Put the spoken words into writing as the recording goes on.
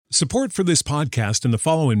Support for this podcast and the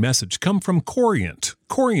following message come from Corient.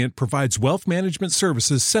 Corient provides wealth management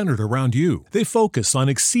services centered around you. They focus on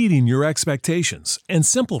exceeding your expectations and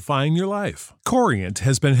simplifying your life. Corient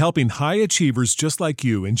has been helping high achievers just like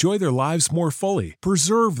you enjoy their lives more fully,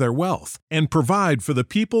 preserve their wealth, and provide for the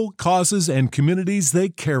people, causes, and communities they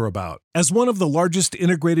care about. As one of the largest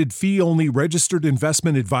integrated fee-only registered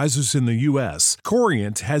investment advisors in the U.S.,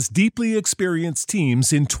 Corient has deeply experienced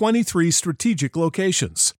teams in 23 strategic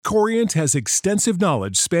locations. Corient has extensive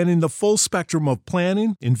knowledge spanning the full spectrum of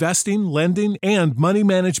planning, investing, lending, and money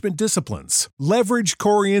management disciplines. Leverage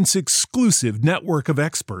Corient's exclusive network of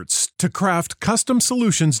experts to craft custom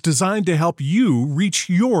solutions designed to help you reach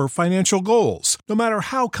your financial goals, no matter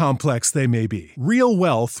how complex they may be. Real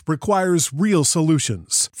wealth requires real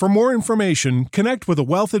solutions. For more information, connect with a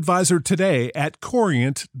wealth advisor today at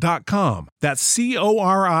Corient.com. That's Corient.com.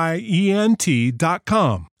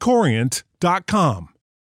 Corient.com.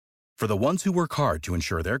 For the ones who work hard to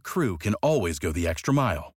ensure their crew can always go the extra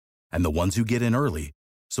mile, and the ones who get in early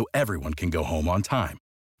so everyone can go home on time,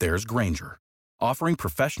 there's Grainger, offering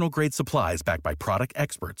professional-grade supplies backed by product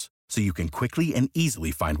experts so you can quickly and easily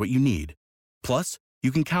find what you need. Plus,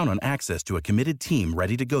 you can count on access to a committed team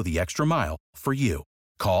ready to go the extra mile for you.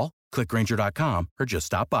 Call, click Grainger.com, or just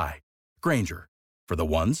stop by. Grainger, for the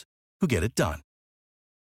ones who get it done.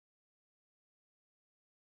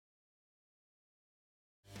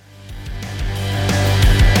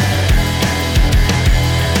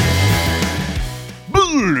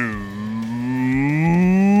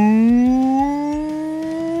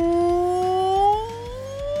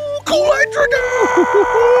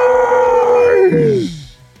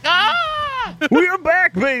 We are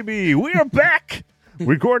back, baby. We are back.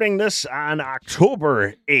 Recording this on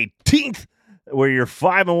October 18th, where your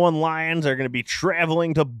 5-1 Lions are going to be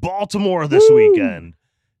traveling to Baltimore this weekend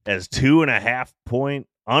as 2.5-point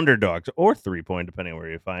underdogs, or 3-point, depending on where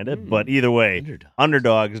you find it. But either way,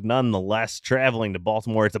 underdogs nonetheless traveling to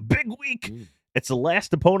Baltimore. It's a big week. It's the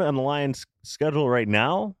last opponent on the Lions' schedule right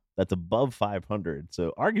now that's above 500.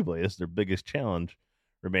 So arguably, this is their biggest challenge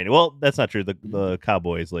remaining. Well, that's not true. The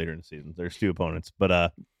Cowboys later in the season. There's two opponents. But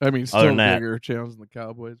I mean, still bigger challenge than the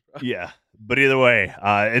Cowboys. Yeah. But either way,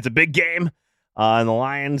 it's a big game. And the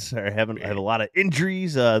Lions have a lot of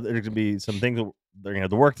injuries. There's going to be some things that they're going to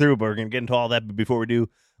have to work through, but we're going to get into all that. But before we do,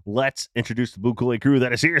 let's introduce the Blue Kool-Aid crew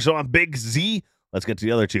that is here. So I'm Big Z. Let's get to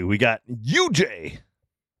the other two. We got UJ.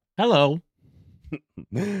 Hello.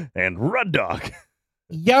 And Rud Dog.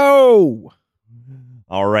 Yo!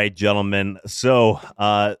 All right, gentlemen. So,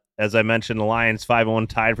 as I mentioned, the Lions 5-1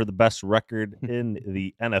 tied for the best record in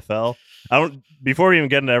the NFL. Before we even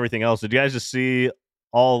get into everything else, did you guys just see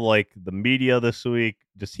all like the media this week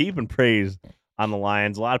just heaping praise on the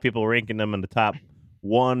Lions? A lot of people ranking them in the top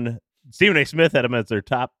one. Stephen A. Smith had them as their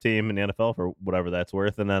top team in the NFL for whatever that's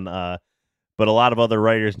worth, and then but a lot of other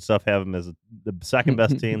writers and stuff have them as the second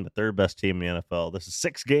best team, the third best team in the NFL. This is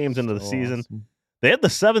 6 games into the season. Awesome. They have the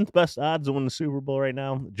 7th best odds to win the Super Bowl right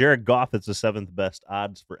now. Jared Goff is the 7th best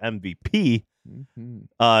odds for MVP.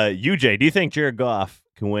 UJ, do you think Jared Goff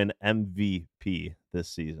can win MVP this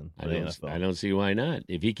season? I don't see why not.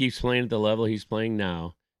 If he keeps playing at the level he's playing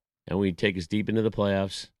now, and we take us deep into the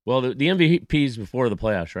playoffs. Well, the MVP is before the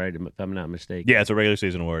playoffs, right? If I'm not mistaken. Yeah, it's a regular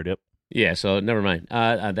season award. Yep. Yeah, so never mind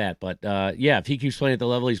that. But yeah, if he keeps playing at the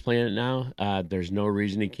level he's playing at now, there's no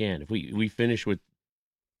reason he can't. If we finish with,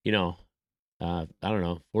 I don't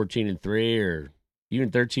know, 14-3 or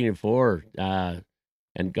even 13-4,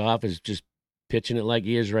 and Goff is just pitching it like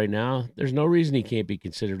he is right now, there's no reason he can't be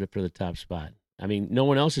considered for the top spot. I mean, no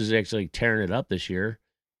one else is actually tearing it up this year.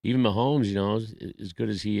 Even Mahomes, as good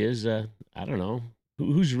as he is, I don't know.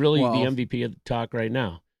 Who's really the MVP of the talk right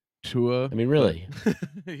now? Tua. I mean, really.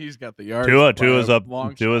 He's got the yards. Tua's up.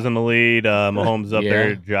 Tua's in the lead. Mahomes up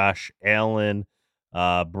there. Josh Allen,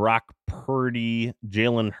 Brock Purdy,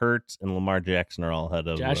 Jalen Hurts, and Lamar Jackson are all ahead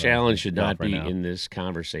of Josh Allen should not be now. in this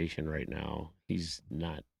conversation right now. He's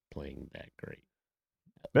not playing that great.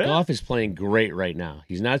 Yeah. Goff is playing great right now.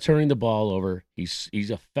 He's not turning the ball over. He's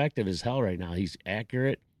effective as hell right now. He's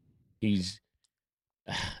accurate. He's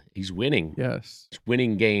winning. Yes. He's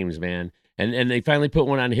winning games, man. And they finally put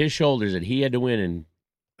one on his shoulders that he had to win, and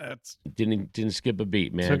That's didn't skip a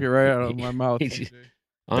beat, man. took it right out of my mouth.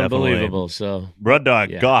 Unbelievable. So Rud Dog,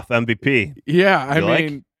 Goff, MVP. Yeah, I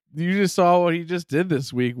mean, you just saw what he just did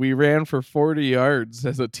this week. We ran for 40 yards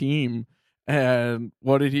as a team, and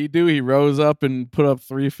what did he do? He rose up and put up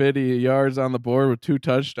 350 yards on the board with 2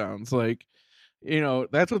 touchdowns. Like,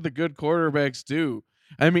 that's what the good quarterbacks do.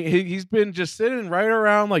 I mean, he's been just sitting right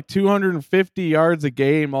around like 250 yards a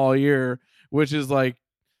game all year, which is like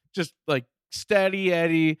just like steady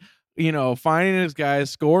Eddie, finding his guys,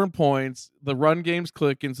 scoring points. The run game's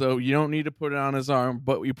clicking, so you don't need to put it on his arm.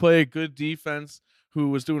 But we play a good defense who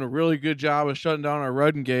was doing a really good job of shutting down our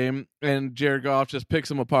run game, and Jared Goff just picks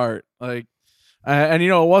them apart. And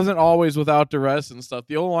it wasn't always without duress and stuff.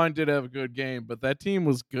 The O-line did have a good game, but that team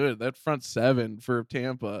was good. That front seven for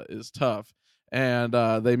Tampa is tough. And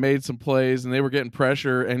they made some plays, and they were getting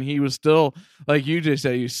pressure, and he was still, like you just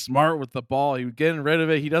said, he's smart with the ball. He was getting rid of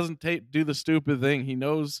it. He doesn't do the stupid thing. He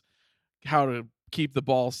knows how to keep the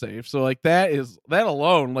ball safe. So that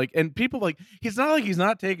alone, and people he's not like he's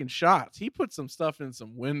not taking shots. He put some stuff in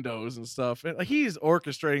some windows and stuff. And, he's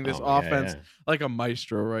orchestrating this offense like a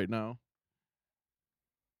maestro right now.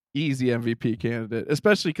 Easy MVP candidate,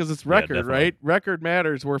 especially because it's record, right? Record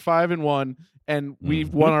matters. We're 5-1, and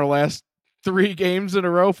we've won our last 4 games in a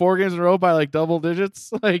row by double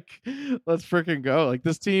digits. Let's freaking go.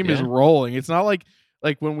 This team is rolling. It's not like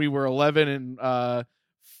when we were 11-5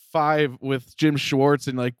 with Jim Schwartz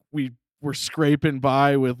and we were scraping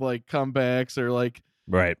by with comebacks or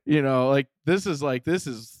right. This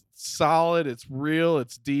is solid. It's real.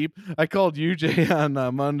 It's deep. I called UJ on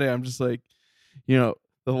Monday. I'm just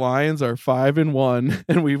the Lions are 5-1,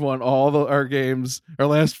 and we've won all our games, our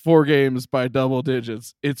last 4 games by double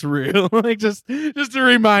digits. It's real. Just a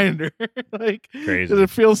reminder. Crazy. It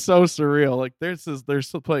feels so surreal. They're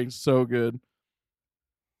still playing so good.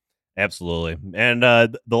 Absolutely. And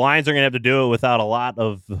the Lions are going to have to do it without a lot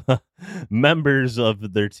of members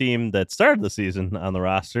of their team that started the season on the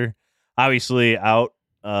roster. Obviously, out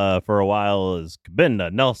for a while is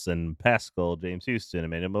Kabinda, Nelson, Pascal, James Houston,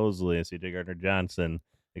 Emmanuel Mosley, and C.J. Gardner-Johnson,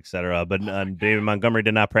 etc. But David Montgomery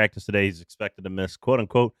did not practice today. He's expected to miss,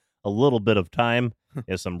 quote-unquote, a little bit of time. He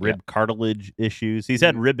has some rib cartilage issues. He's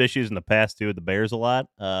had rib issues in the past, too, with the Bears a lot.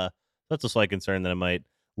 That's a slight concern that it might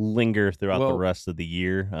linger throughout the rest of the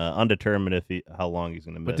year. Undetermined how long he's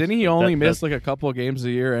going to miss. But didn't he only miss a couple of games a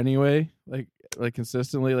year anyway?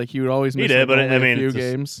 Consistently? He would always miss a few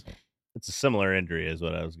games. It's a similar injury is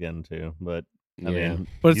what I was getting to. But, but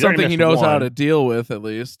it's something he knows how to deal with, at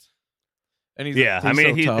least. And he's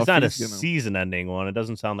it's not a season-ending one. It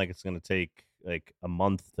doesn't sound like it's going to take a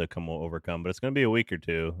month to overcome, but it's going to be a week or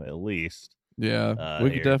 2 at least. Yeah,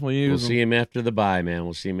 we could definitely use him. We'll see him after the bye, man.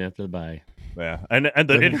 We'll see him after the bye. Yeah, and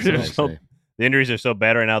the injuries are so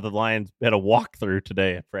bad right now. The Lions had a walkthrough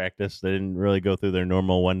today at practice. They didn't really go through their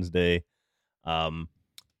normal Wednesday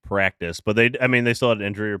practice, but they still had an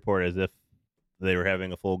injury report as if they were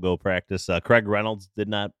having a full go practice. Craig Reynolds did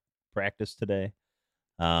not practice today.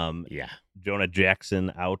 Jonah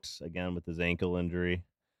Jackson out again with his ankle injury.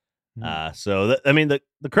 So the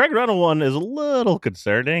Craig Reynolds one is a little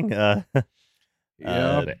concerning.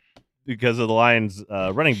 Because of the Lions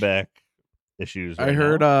running back issues. I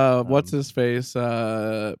heard what's his face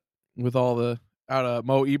with all the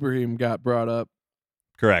Mo Ibrahim got brought up.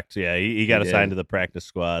 Correct. Yeah, he got assigned to the practice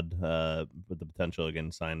squad with the potential of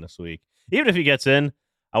getting signed this week. Even if he gets in,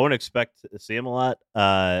 I wouldn't expect to see him a lot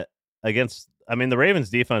against. The Ravens'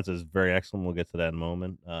 defense is very excellent. We'll get to that in a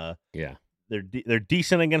moment. They're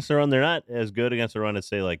decent against the run. They're not as good against the run as,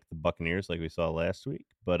 say, the Buccaneers, like we saw last week.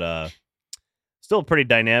 But still pretty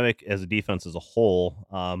dynamic as a defense as a whole.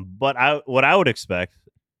 But what I would expect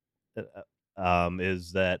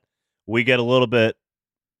is that we get a little bit.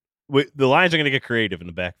 The Lions are going to get creative in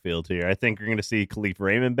the backfield here. I think we're going to see Khalif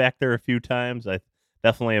Raymond back there a few times.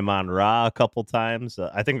 Definitely Amon-Ra a couple times.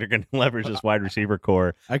 I think they're going to leverage this wide receiver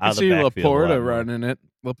core. I could see Laporta running it.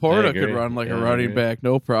 Laporta could run like a running back,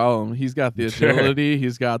 no problem. He's got the agility.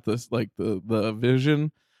 He's got this the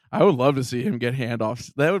vision. I would love to see him get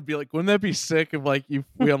handoffs. That would be wouldn't that be sick if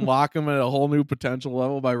we unlock him at a whole new potential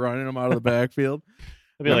level by running him out of the backfield?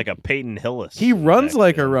 It'd be like a Peyton Hillis. He runs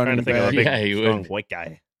like a running back. He would. White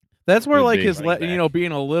guy. That's where his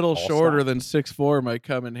being a little shorter than 6'4" might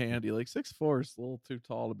come in handy. 6'4" is a little too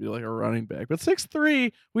tall to be like a running back, but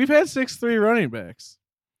 6'3", we've had 6'3" running backs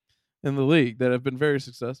in the league that have been very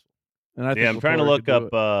successful. And I think I'm trying to look up.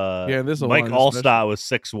 Mike Allstott was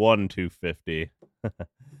 6'1", 250.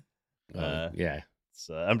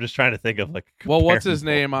 So I'm just trying to think of what's his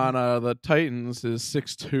name on the Titans is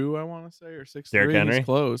 6'2", I want to say, or 6'3". Derrick Henry? He's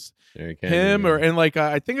close. Him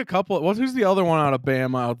I think a couple. Who's the other one out of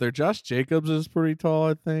Bama out there? Josh Jacobs is pretty tall,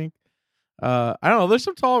 I think. I don't know. There's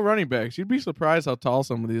some tall running backs. You'd be surprised how tall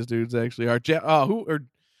some of these dudes actually are.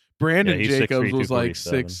 Brandon Jacobs was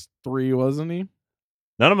 6'3", wasn't he?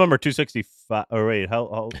 None of them are 265. Oh, wait,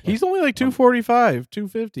 how he's only 245,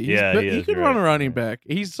 250. He could run a running back.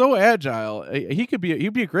 He's so agile. He'd be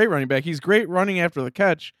a great running back. He's great running after the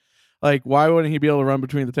catch. Why wouldn't he be able to run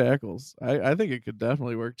between the tackles? I think it could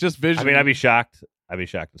definitely work. Just vision. I'd be shocked. I'd be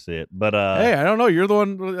shocked to see it. But hey, I don't know. You're the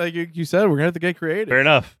one, like you said, we're gonna have to get creative.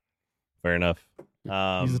 fair enough.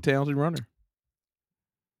 He's a talented runner.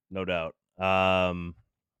 No doubt.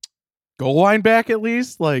 Goal line back at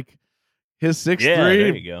least, like his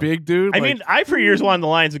 6'3", big dude. I mean, I for years wanted the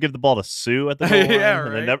Lions to give the ball to Sue at the goal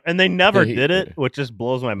line, and they never did it, which just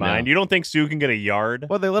blows my mind. You don't think Sue can get a yard?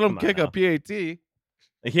 Well, they let him kick a PAT.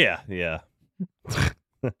 Yeah.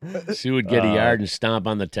 Sue would get a yard and stomp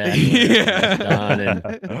on the tackle.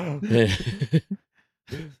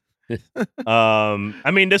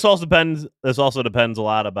 I mean, this also depends a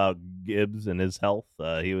lot about Gibbs and his health.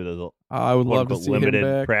 He was I would love to see limited him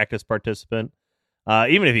back. practice participant.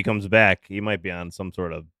 Even if he comes back, he might be on some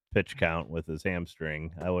sort of pitch count with his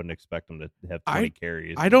hamstring. I wouldn't expect him to have 20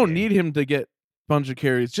 carries. I don't need him to get a bunch of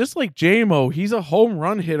carries. Just like J-Mo, he's a home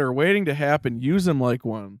run hitter waiting to happen. Use him like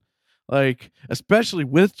one. Like, especially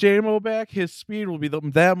with J-Mo back, his speed will be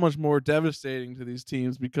that much more devastating to these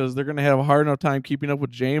teams because they're going to have a hard enough time keeping up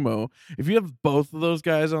with J-Mo. If you have both of those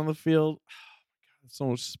guys on the field, oh my God, so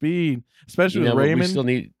much speed, especially with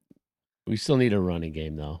Raymond. We still need a running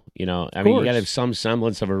game, though. I mean, you got to have some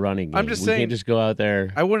semblance of a running game. I'm just saying, we can't just go out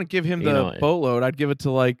there. I wouldn't give him the boatload. I'd give it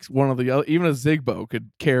to like one of the other, even a Zigbo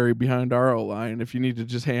could carry behind our O-line if you need to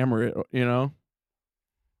just hammer it. You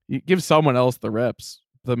give someone else the reps.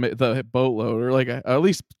 The boatload, or like at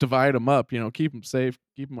least divide them up. Keep them safe,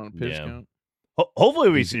 keep them on a pitch count. Hopefully,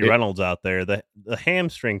 we see Reynolds out there. The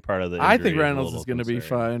hamstring part of the I think Reynolds is going to be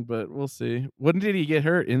fine, but we'll see. When did he get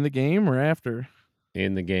hurt? In the game or after?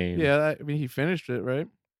 In the game. Yeah, I mean he finished it, right?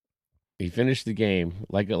 He finished the game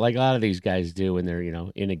like a lot of these guys do when they're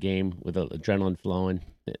in a game with adrenaline flowing.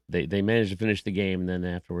 They manage to finish the game, and then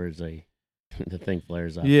afterwards the thing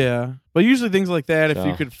flares up. Yeah, but usually things like that, if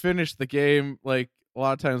you could finish the game, like. A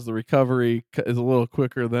lot of times the recovery is a little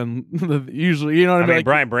quicker than usually. You know what I mean? Like,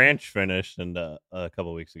 Brian Branch finished a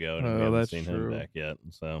couple weeks ago, and we haven't seen him back yet.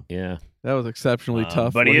 So yeah, that was exceptionally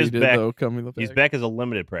tough. But he is back. He's back as a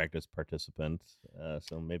limited practice participant,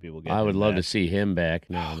 so maybe we'll get. I would love to see him back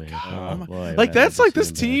now, man. Boy, like that's like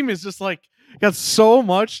this team is just like got so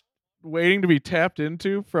much waiting to be tapped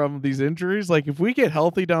into from these injuries. Like if we get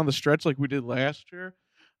healthy down the stretch, like we did last year.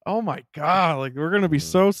 Oh my God, like we're going to be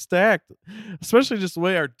so stacked, especially just the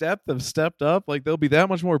way our depth have stepped up. Like they'll be that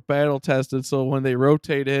much more battle tested. So when they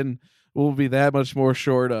rotate in, we'll be that much more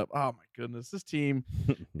shored up. Oh my goodness. This team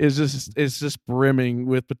is just brimming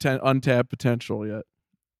with untapped potential yet.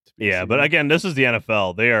 Yeah. But again, this is the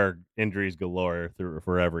NFL. They are injuries galore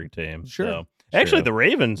for every team. Sure. So, actually, the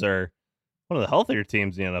Ravens are one of the healthier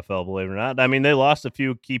teams in the NFL, believe it or not. I mean, they lost a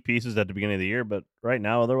few key pieces at the beginning of the year, but right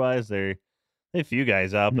now, otherwise, they have a few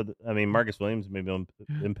guys out, but I mean, Marcus Williams may be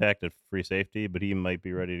impacted free safety, but he might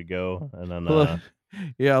be ready to go. And then,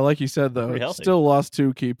 yeah, like you said, though, still lost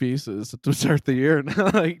 2 key pieces to start the year.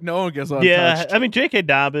 Like no one gets untouched. Yeah, I mean, J.K.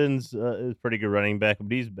 Dobbins is a pretty good running back, but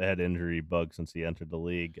he's had injury bug since he entered the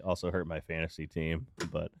league. Also hurt my fantasy team,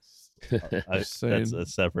 but that's a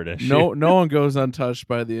separate issue. No one goes untouched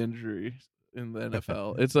by the injury in the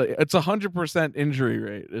NFL. It's 100% injury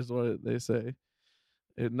rate is what they say.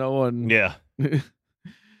 No one. Yeah.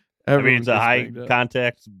 I mean, it's a high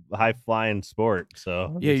contact, high flying sport.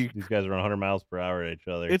 So these guys run 100 miles per hour at each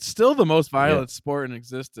other. It's still the most violent sport in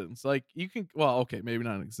existence. Like you can, okay, maybe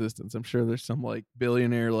not in existence. I'm sure there's some like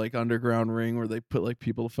billionaire like underground ring where they put like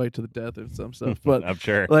people to fight to the death and some stuff. But I'm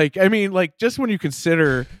sure. Like I mean, like just when you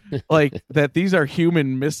consider like that these are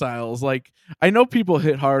human missiles. Like I know people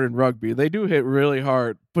hit hard in rugby. They do hit really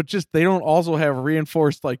hard, but just they don't also have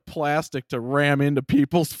reinforced like plastic to ram into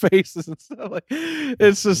people's faces and stuff. Like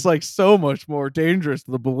it's just like so much more dangerous,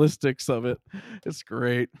 the ballistics of it. It's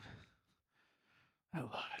great. I love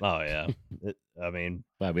it. Oh yeah. I mean,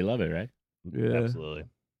 well, we love it, right? Yeah, absolutely.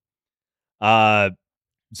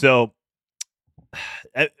 So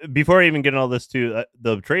before I even get all this too,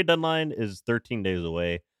 the trade deadline is 13 days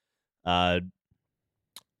away.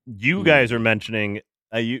 You guys are mentioning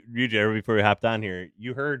you Jerry, before we hopped on here,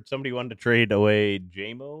 you heard somebody wanted to trade away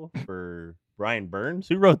J-Mo for Brian Burns.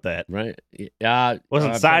 Who wrote that? Right.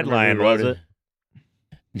 Wasn't Sideline, was it?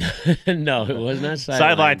 No, it was not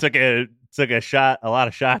Sideline. Took a lot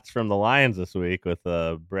of shots from the Lions this week with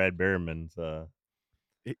Brad Behrman's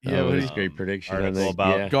his great prediction article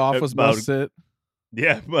about Goff was must sit.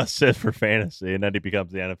 Yeah, must sit for fantasy, and then he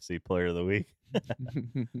becomes the NFC Player of the Week.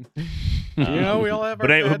 We all have.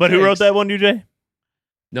 But who wrote that one, UJ?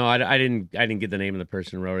 No, I didn't get the name of the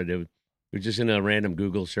person who wrote it. It was just in a random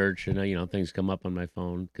Google search, and things come up on my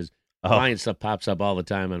phone because Lion stuff pops up all the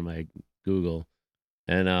time on my Google.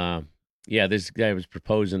 And this guy was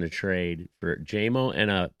proposing a trade for J-Mo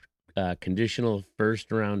and a conditional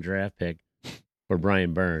first-round draft pick for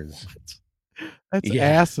Brian Burns. That's Yeah.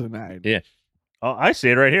 asinine. Yeah. Oh, I see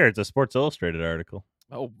it right here. It's a Sports Illustrated article.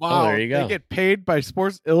 Oh wow! there you go. They get paid by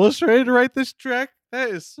Sports Illustrated to write this track. That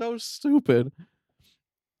is so stupid.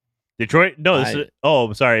 Detroit. No, this is.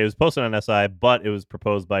 Oh, sorry. It was posted on SI, but it was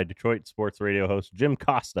proposed by Detroit sports radio host Jim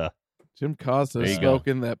Costa. Jim Costa There is you go.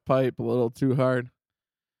 smoking that pipe a little too hard.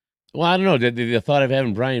 Well, I don't know. The thought of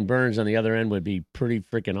having Brian Burns on the other end would be pretty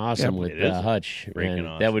freaking awesome with it is Hutch. freaking And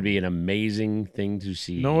awesome. that would be an amazing thing to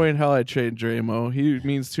see. No way in hell I'd trade Dramo. He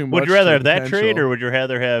means too much. Would you rather to have that potential. trade, or would you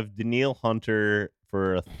rather have Daniil Hunter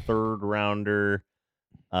for a third rounder?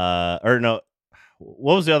 Or no,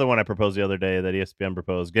 what was the other one I proposed the other day that ESPN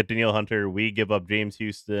proposed? Get Daniil Hunter. We give up James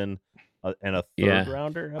Houston and a third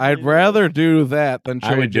rounder. I I'd believe. rather do that than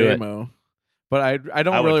I would trade do it. Dramo. But I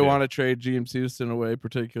don't I would really too. want to trade James Houston away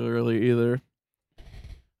particularly either.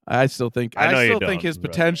 I still think I know you still don't, think his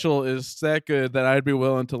but- potential is that good that I'd be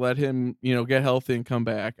willing to let him, get healthy and come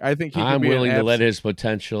back. I think he I'm could be willing an to let his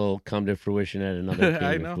potential come to fruition at another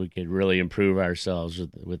I team know. if we could really improve ourselves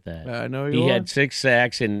with that. I know He you had 6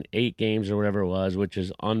 sacks in 8 games or whatever it was, which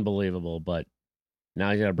is unbelievable. But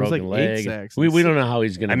now he's got a It was broken like 8 leg. sacks We in don't know how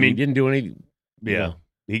he's going to I be. mean, He didn't do anything. Yeah,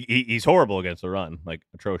 he's horrible against the run, like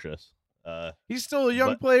atrocious. He's still a young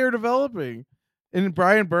But- player developing. And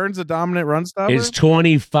Brian Burns a dominant run stopper. He's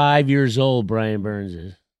 25 years old, Brian Burns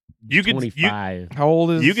is. You could 25. How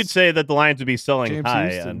old is you could say that the Lions would be selling James high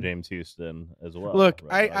Houston? on James Houston as well. Look,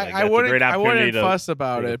 right? Like, I that's a great wouldn't opportunity to fuss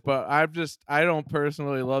about take it, but I don't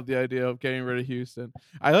personally love the idea of getting rid of Houston.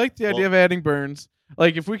 I like the idea of adding Burns.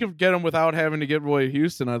 Like if we could get him without having to get away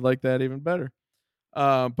Houston, I'd like that even better.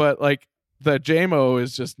 But like the JMO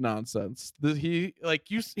is just nonsense.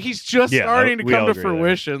 He's just Yeah, starting to we come all to agree there.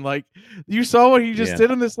 fruition. Like you saw what he just Yeah.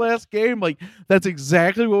 did in this last game. Like that's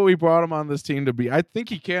exactly what we brought him on this team to be. I think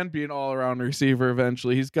he can be an all-around receiver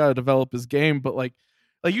eventually. He's got to develop his game, but like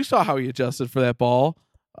you saw how he adjusted for that ball.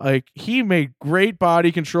 Like he made great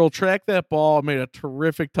body control, tracked that ball, made a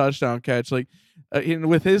terrific touchdown catch. Like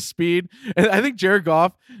with his speed, and I think Jared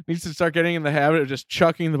Goff needs to start getting in the habit of just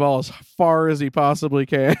chucking the ball as far as he possibly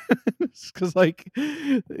can, because like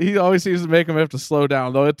he always seems to make him have to slow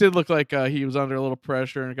down. Though it did look like he was under a little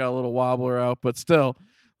pressure and got a little wobbler out, but still,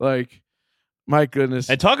 like my goodness.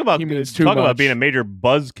 And talk about He means too about much. being a major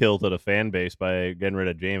buzzkill to the fan base by getting rid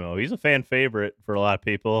of JMO. He's a fan favorite for a lot of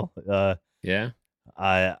people. Yeah.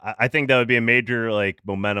 I think that would be a major like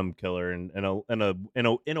momentum killer in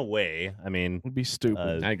a way. I mean, It'd be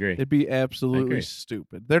stupid. I agree. It'd be absolutely agree.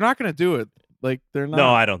 stupid. They're not going to do it. Like they're not. no,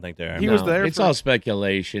 I don't think they are. He was there It's for- all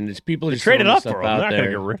speculation. It's people They just traded throwing up stuff for him. out They're not going to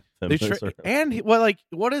there. get rid of They him. and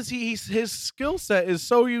what is he? His skill set is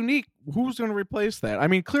so unique. Who's going to replace that? I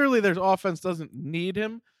mean, clearly their offense doesn't need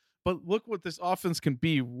him, but look what this offense can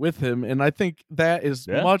be with him, and I think that is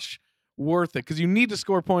Yeah. much worth it because you need to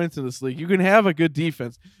score points in this league. You can have a good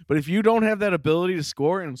defense, but if you don't have that ability to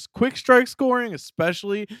score, and quick strike scoring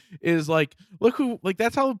especially is like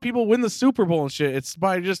that's how people win the Super Bowl and shit. It's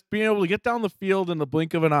by just being able to get down the field in the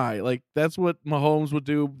blink of an eye. Like that's what Mahomes would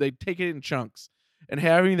do. They take it in chunks. And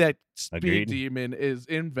having that speed Agreed. demon is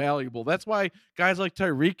invaluable. That's why guys like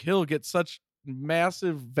Tyreek Hill get such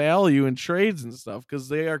massive value in trades and stuff because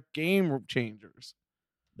they are game changers.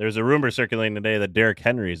 There's a rumor circulating today that Derrick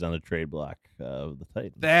Henry's on the trade block of the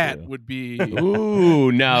Titans. That too. would be.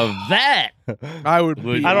 Ooh, now that I would.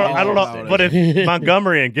 Would- Be I don't all know, about but it. if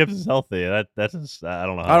Montgomery and Gibbs is healthy, that's just, I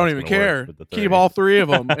don't know. How I don't that's even gonna work care. with the Keep 30. all three of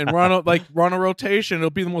them and run a rotation. It'll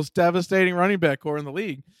be the most devastating running back core in the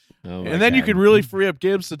league. Oh, my And then you God. could really free up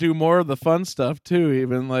Gibbs to do more of the fun stuff too.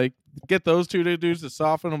 Even like get those two dudes to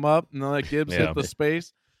soften them up, and then let Gibbs Yeah. hit the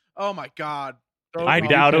space. Oh my God! I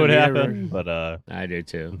doubt it would Yeah, happen, but I do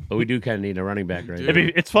too. But we do kind of need a running back right Dude. now.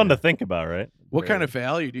 it's fun to think about, right? What kind of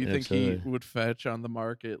value do you think he Absolutely. would fetch on the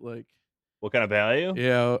market? Like, What kind of value?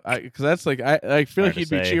 yeah, because that's like I feel like Hard to he'd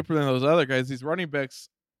be say. cheaper than those other guys. These running backs,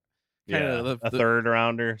 kind Yeah, of a third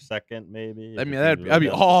rounder, second maybe. I if mean, it I'd was be really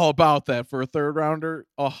all about that for a third rounder,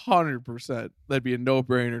 100%. That'd be a no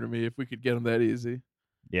brainer to me if we could get him that easy.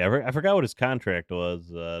 Yeah, I forgot what his contract was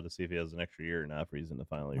to see if he has an extra year or not for he's in the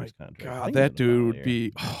final year's contract. I God, think that he's in the dude final would year.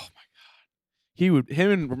 be. Oh my God,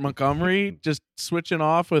 him and Montgomery just switching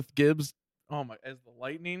off with Gibbs. Oh my, as the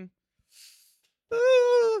Lightning.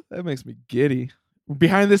 That makes me giddy.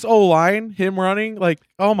 Behind this O line, him running like,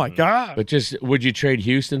 oh my Mhm. God. But just would you trade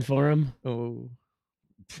Houston for him? Oh,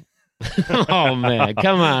 Oh man,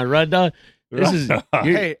 come on, Rud Dog. This is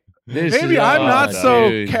hey, this maybe is- I'm oh, not so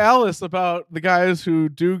dude. callous about the guys who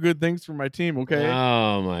do good things for my team. Okay,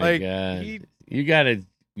 Oh my Like, God, he- you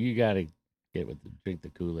gotta drink the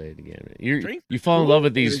Kool-Aid again. Drink You fall in love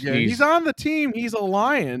with Kool-Aid these. again. He's on the team. He's a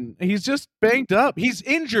Lion. He's just banged up. He's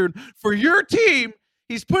injured for your team.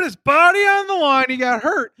 He's put his body on the line. He got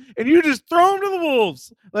hurt, and you just throw him to the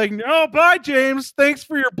wolves. Like, no, bye, James. Thanks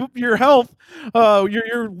for your health. You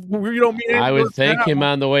don't mean. I would thank him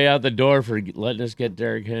on the way out the door for letting us get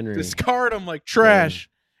Derrick Henry. Discard him like trash.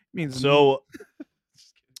 Means so.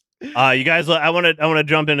 You guys, I want to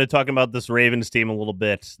jump into talking about this Ravens team a little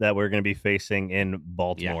bit that we're going to be facing in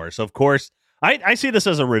Baltimore. Yeah. So, of course, I see this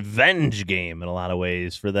as a revenge game in a lot of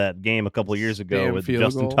ways for that game a couple of years ago with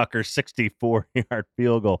Justin Tucker's 64-yard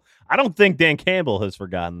field goal. I don't think Dan Campbell has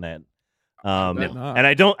forgotten that. And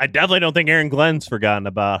I definitely don't think Aaron Glenn's forgotten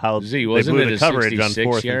about how they blew the coverage on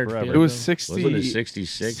 4th and forever. It was 60. Wasn't it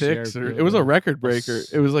 66? It was a record breaker.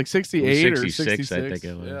 It was like 68 or 66. I think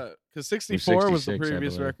it was. Yeah, because 64 was the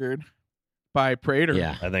previous record by Prater.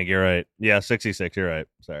 Yeah, I think you're right. Yeah, 66. You're right.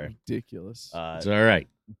 Sorry. Ridiculous. It's all right.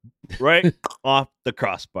 Right off the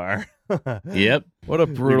crossbar. Yep. What a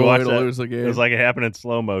brutal way to lose the game. It was like it happened in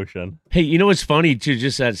slow motion. Hey, you know what's funny too?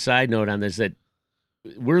 Just that side note on this, that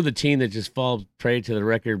we're the team that just falls prey to the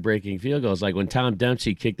record-breaking field goals. Like when Tom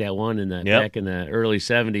Dempsey kicked that one back in the early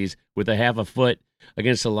 70s with a half a foot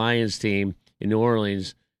against the Lions team in New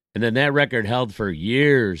Orleans. And then that record held for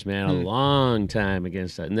years, man, a long time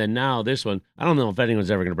against that. And then now this one, I don't know if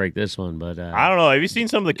anyone's ever going to break this one, but I don't know. Have you seen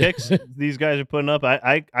some of the kicks these guys are putting up?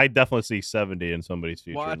 I definitely see 70 in somebody's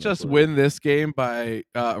future. Watch us win this game by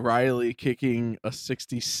Riley kicking a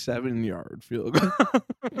 67-yard field goal.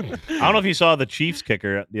 I don't know if you saw the Chiefs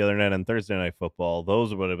kicker the other night on Thursday Night Football.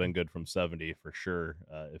 Those would have been good from 70 for sure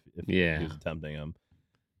if he was attempting them.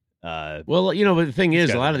 Well, you know, but the thing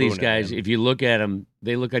is, a lot of these guys, if you look at them,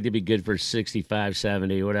 they look like they'd be good for 65,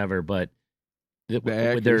 70, whatever. But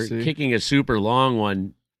when they're kicking a super long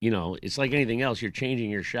one, you know, it's like anything else. You're changing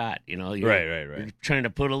your shot. You know, right. You're trying to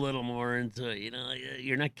put a little more into it. You know,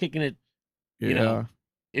 you're not kicking it. You know,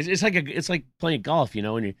 it's like playing golf. You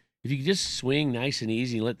know, and if you just swing nice and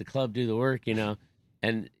easy, and let the club do the work. You know,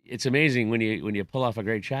 and it's amazing when you pull off a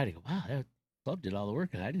great shot. You go, wow, that club did all the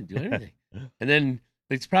work, and I didn't do anything. And then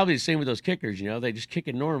it's probably the same with those kickers, you know. They just kick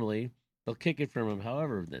it normally. They'll kick it from them,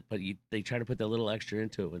 however, but they try to put that little extra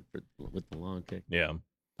into it with the long kick. Yeah.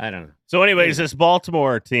 I don't know. So anyways, this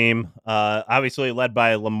Baltimore team, obviously led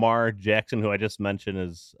by Lamar Jackson, who I just mentioned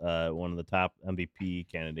is one of the top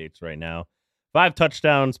MVP candidates right now. 5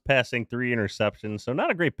 touchdowns, passing 3 interceptions. So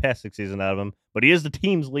not a great passing season out of him, but he is the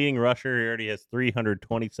team's leading rusher. He already has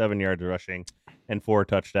 327 yards rushing and 4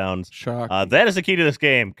 touchdowns. That is the key to this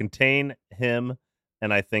game. Contain him.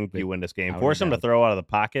 And I think you win this game. Force him to throw out of the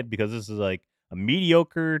pocket because this is like a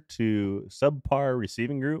mediocre to subpar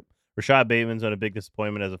receiving group. Rashad Bateman's been a big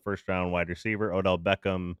disappointment as a first-round wide receiver. Odell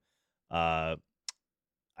Beckham, I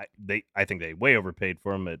think they way overpaid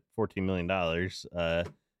for him at $14 million.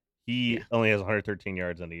 He only has 113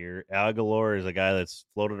 yards on the year. Aguilar is a guy that's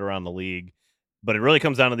floated around the league. But it really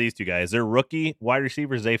comes down to these two guys. Their rookie wide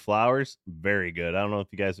receiver, Zay Flowers, very good. I don't know if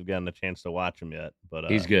you guys have gotten a chance to watch him yet. But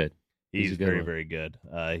he's good. He's very, very good.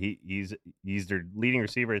 He's their leading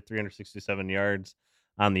receiver at 367 yards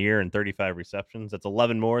on the year and 35 receptions. That's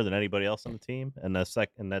 11 more than anybody else on the team. And that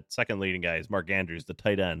second leading guy is Mark Andrews, the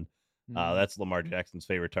tight end. That's Lamar Jackson's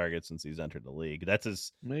favorite target since he's entered the league. That's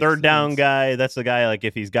his third down guy. That's the guy, like,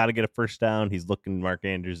 if he's got to get a first down, he's looking Mark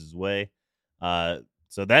Andrews' way.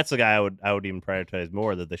 So that's the guy I would even prioritize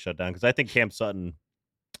more that they shut down, because I think Cam Sutton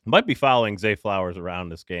might be following Zay Flowers around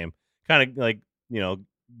this game. Kind of like, you know,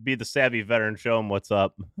 be the savvy veteran, show him what's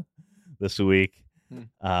up this week. And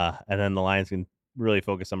then the Lions can really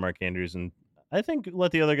focus on Mark Andrews. And I think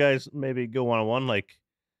let the other guys maybe go one-on-one, like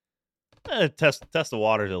test the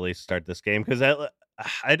waters at least, start this game. Because I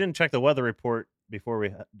didn't check the weather report before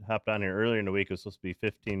we hopped on here earlier in the week. It was supposed to be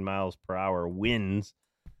 15 miles per hour winds.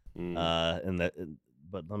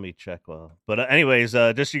 But let me check. Anyways,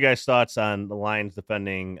 just you guys' thoughts on the Lions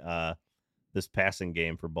defending this passing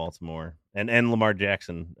game for Baltimore and Lamar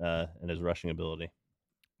Jackson and his rushing ability.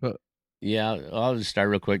 Yeah, I'll just start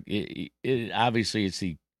real quick. Obviously, it's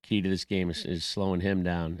the key to this game is slowing him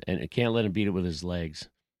down, and it can't let him beat it with his legs.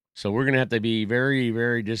 So we're going to have to be very,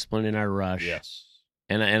 very disciplined in our rush. Yes.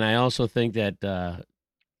 And I also think that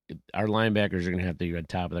our linebackers are going to have to be on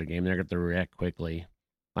top of their game. They're going to have to react quickly.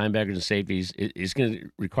 Linebackers and safeties, it's going to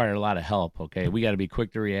require a lot of help, okay? We got to be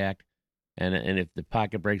quick to react. And if the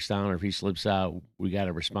pocket breaks down or if he slips out, we got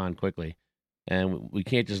to respond quickly. And we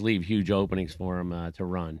can't just leave huge openings for him to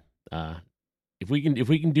run. If we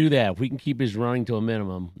can do that, if we can keep his running to a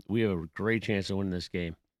minimum, we have a great chance of winning this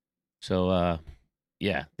game. So,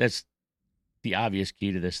 yeah, that's the obvious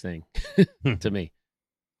key to this thing to me.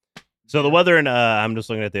 So the weather in I'm just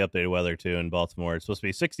looking at the updated weather too in Baltimore. It's supposed to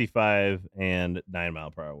be 65 and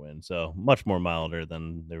 9-mile-per-hour wind, so much more milder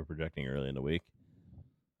than they were projecting early in the week.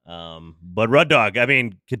 But Rud Dog, I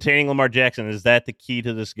mean, containing Lamar Jackson, is that the key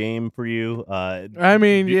to this game for you? I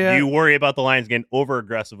mean, do you worry about the Lions getting over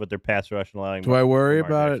aggressive with their pass rush and allowing? Do I worry Lamar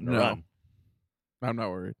about Jackson it? to No, run? I'm not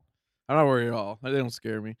worried. I'm not worried at all. They don't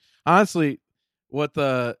scare me. Honestly, what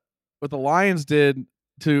the Lions did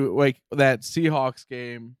to like that Seahawks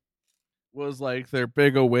game was like their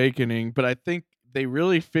big awakening, but I think they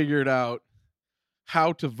really figured out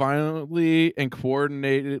how to violently and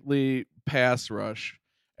coordinatedly pass rush.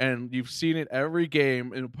 And you've seen it every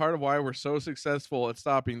game. And part of why we're so successful at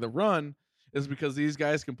stopping the run is because these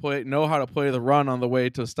guys can know how to play the run on the way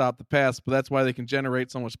to stop the pass, but that's why they can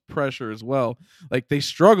generate so much pressure as well. Like they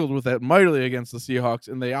struggled with that mightily against the Seahawks,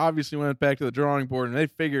 and they obviously went back to the drawing board and they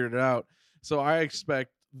figured it out. So I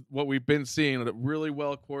expect what we've been seeing, really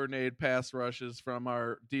well coordinated pass rushes from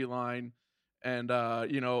our D line. And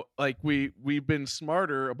like we've been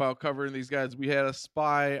smarter about covering these guys. We had a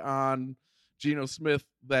spy on Geno Smith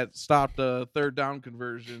that stopped a third down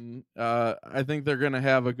conversion. I think they're going to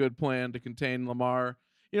have a good plan to contain Lamar.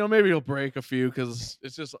 Maybe he'll break a few because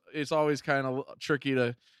it's always kind of tricky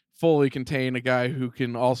to fully contain a guy who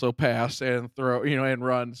can also pass and throw, and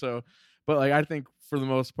run. So, but like I think for the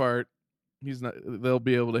most part, they'll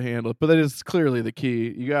be able to handle it. But that is clearly the key.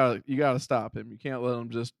 You gotta stop him. You can't let him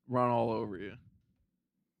just run all over you.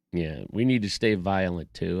 Yeah, we need to stay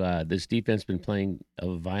violent too. This defense been playing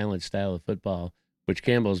a violent style of football, which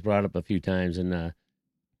Campbell's brought up a few times, and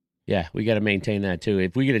yeah, we got to maintain that too.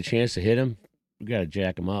 If we get a chance to hit him, we got to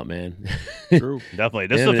jack him up, man. True, definitely.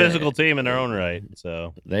 This is a physical team in their own right.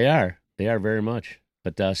 So they are very much,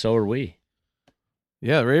 but so are we.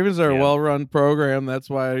 Yeah, the Ravens are a well-run program. That's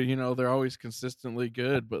why they're always consistently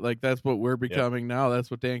good. But like that's what we're becoming now. That's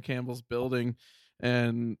what Dan Campbell's building.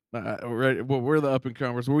 And we're the up and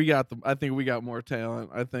comers. I think we got more talent.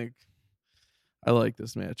 I like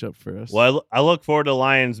this matchup for us. Well, I look forward to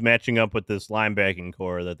Lions matching up with this linebacking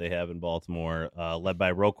core that they have in Baltimore, led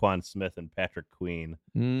by Roquan Smith and Patrick Queen.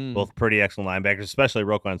 Both pretty excellent linebackers, especially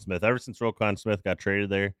Roquan Smith. Ever since Roquan Smith got traded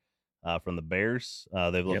there from the Bears,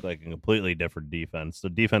 they've looked like a completely different defense. The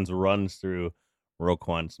defense runs through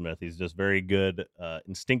Roquan Smith. He's just very good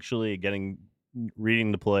instinctually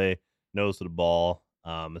reading the play, nose to the ball,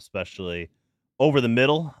 especially over the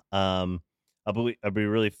middle. I'll be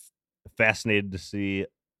really fascinated to see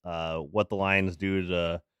what the Lions do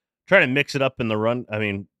to try to mix it up in the run. I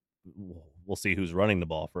mean, we'll see who's running the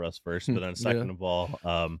ball for us first, but then second of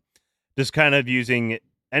all, just kind of using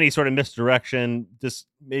any sort of misdirection, just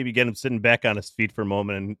maybe get him sitting back on his feet for a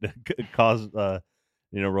moment and cause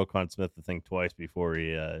Roquan Smith to think twice before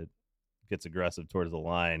he gets aggressive towards the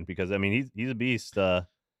line, because I mean he's a beast.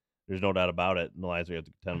 There's no doubt about it. And the Lions, we have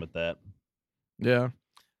to contend with that. Yeah,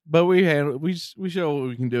 but we show what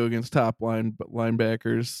we can do against top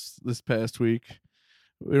linebackers this past week.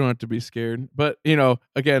 We don't have to be scared. But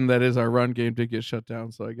again, that is our run game did get shut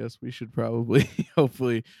down, so I guess we should probably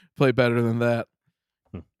hopefully play better than that.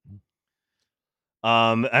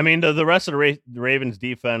 I mean the rest of the Ravens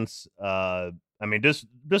defense. I mean just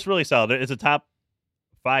really solid. It's a top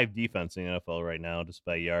 5 defense in the NFL right now, just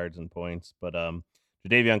by yards and points. But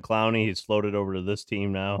Jadeveon Clowney, he's floated over to this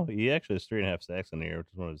team now. He actually has 3.5 sacks in the year, which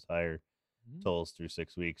is one of his higher totals through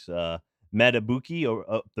 6 weeks. Matabuki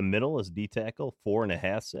up the middle as D tackle,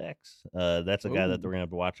 4.5 sacks. That's a guy that we're gonna have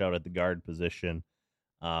to watch out at the guard position.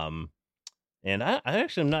 And I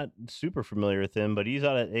actually am not super familiar with him, but he's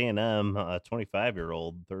out at A&M, a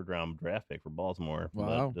 25-year-old third-round draft pick for Baltimore.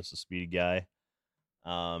 Wow, just a speedy guy.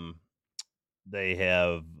 They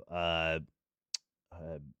have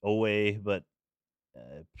Owe, but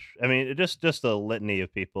I mean, just a litany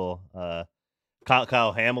of people.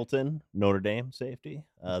 Kyle Hamilton, Notre Dame safety,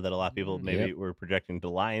 that a lot of people maybe were projecting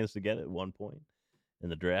the Lions to get at one point in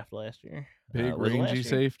the draft last year. Big rangy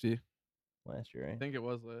safety. Last year, right? I think it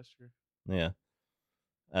was last year. Yeah.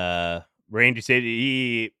 Rangy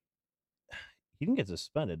safety. He didn't get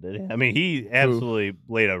suspended, did he? I mean, he absolutely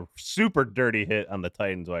laid a super dirty hit on the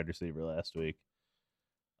Titans wide receiver last week.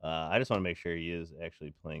 I just want to make sure he is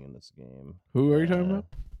actually playing in this game. Who are you talking about?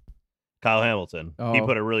 Kyle Hamilton. Oh. He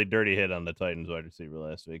put a really dirty hit on the Titans wide receiver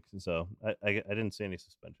last week. So I didn't see any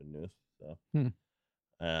suspension news. So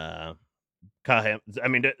Kyle Hamilton. I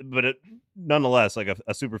mean, nonetheless, like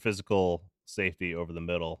a super physical safety over the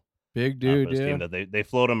middle. Big dude, for this team that they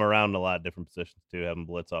float him around in a lot of different positions too, have him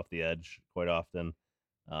blitz off the edge quite often.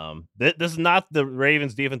 This is not the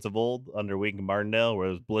Ravens defense of old under Wink and Martindale, where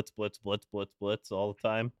it was blitz, blitz, blitz, blitz, blitz all the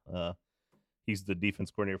time. He's the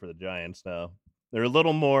defense coordinator for the Giants now. they're a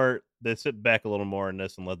little more. They sit back a little more in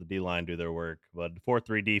this and let the D line do their work. But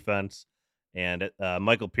 4-3 defense, and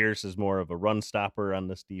Michael Pierce is more of a run stopper on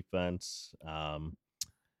this defense.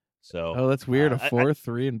 So that's weird. A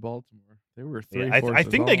 4-3 in Baltimore. They were 3 yeah, I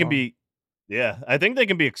think they can along. be. Yeah, I think they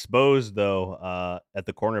can be exposed though at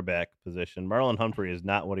the cornerback position. Marlon Humphrey is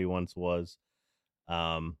not what he once was.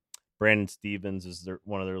 Brandon Stevens is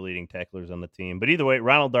one of their leading tacklers on the team. But either way,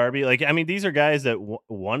 Ronald Darby, these are guys that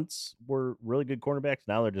once were really good cornerbacks.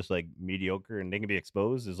 Now they're just like mediocre, and they can be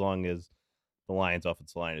exposed as long as the Lions'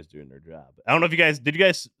 offensive line is doing their job. I don't know if did you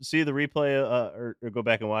guys see the replay or go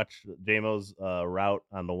back and watch Jamo's route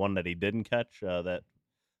on the one that he didn't catch? That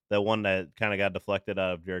one that kind of got deflected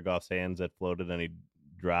out of Jared Goff's hands that floated and he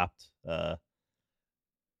dropped.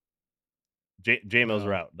 Jamo's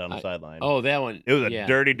route down the sideline. Oh, that one. It was a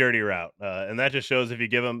dirty, dirty route. And that just shows if you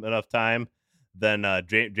give him enough time, then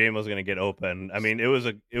Jamo's going to get open. I mean, it was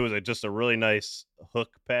just a really nice hook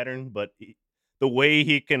pattern, but the way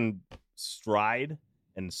he can stride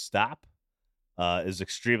and stop is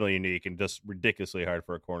extremely unique and just ridiculously hard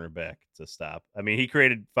for a cornerback to stop. I mean, he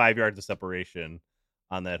created 5 yards of separation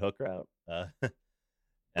on that hook route.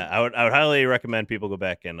 I would highly recommend people go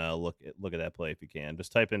back and look at that play if you can.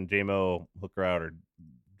 Just type in JMO hook route or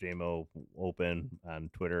JMO open on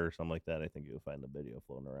Twitter or something like that. I think you'll find the video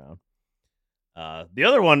floating around. The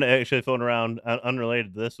other one actually floating around,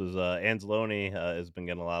 unrelated to this, was Anzalone has been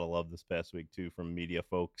getting a lot of love this past week too from media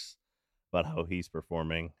folks about how he's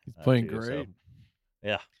performing. He's playing too, great. So,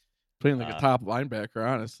 yeah, playing like a top linebacker,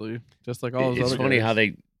 honestly, just like all those. It's other funny guys. how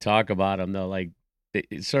they talk about him though, like.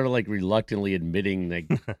 It's sort of like reluctantly admitting that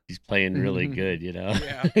he's playing really good, you know.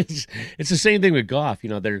 Yeah. It's the same thing with Goff.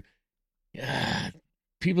 You know,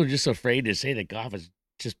 people are just afraid to say that Goff is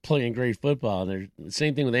just playing great football. And they're the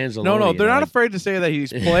same thing with Anzalone. No, they're not afraid to say that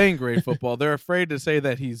he's playing great football. They're afraid to say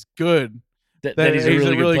that he's good. That he's a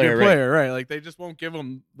really good player, right? Like they just won't give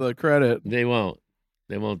him the credit. They won't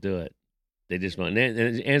do it. They just won't.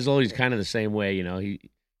 And Anzalone's kind of the same way, you know.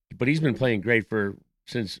 But he's been playing great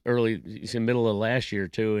since he's in the middle of last year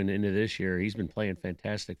too, and into this year, he's been playing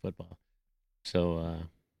fantastic foottle. So,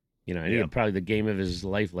 I knew probably the game of his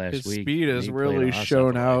life last week. His speed has really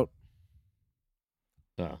shown out.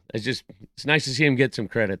 It's nice to see him get some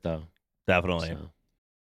credit, though. Definitely. So.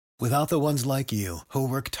 Without the ones like you who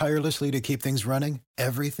work tirelessly to keep things running,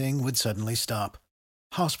 everything would suddenly stop.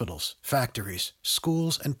 Hospitals, factories,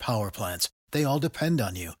 schools, and power plants—they all depend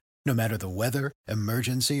on you. No matter the weather,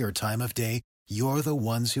 emergency, or time of day, you're the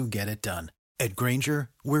ones who get it done. At Grainger,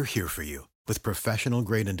 we're here for you with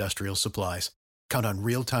professional-grade industrial supplies. Count on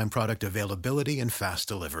real-time product availability and fast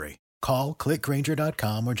delivery. Call, click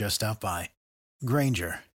Grainger.com, or just stop by.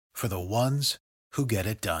 Grainger, for the ones who get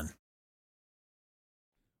it done.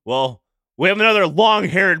 Well, we have another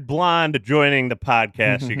long-haired blonde joining the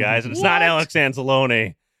podcast, you guys, and it's not Alex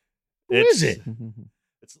Anzalone. Who is it?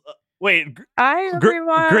 It's wait. Hi,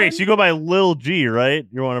 everyone. Grace, you go by Lil G, right?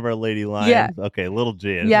 You're one of our lady lions. Yeah. Okay, Lil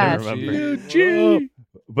G. Yes. Lil G.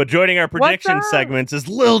 But joining our prediction up? segments is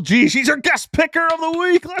Lil G. She's our guest picker of the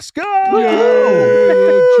week. Let's go.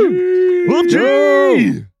 Lil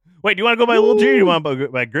G. Wait, do you want to go by Lil G or do you want to go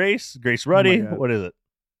by Grace? Grace Ruddy? What is it?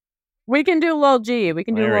 We can do Lil G. We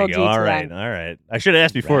can do Lil G today. All right. I should have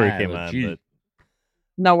asked before Right, we came Lil on, G. but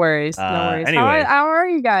No worries. anyways. How are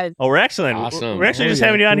you guys? we're excellent. Awesome. We're actually just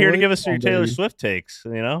having you on here to give us your Taylor Swift takes.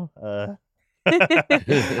 You know,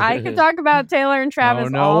 I could talk about Taylor and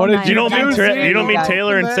Travis. no, all what did night. you don't mean You guys.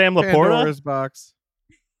 Taylor and Sam Laporta? Pandora's box.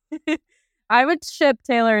 I would ship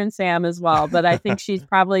Taylor and Sam as well, but I think she's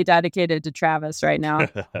probably dedicated to Travis right now.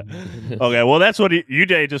 Okay, well, that's what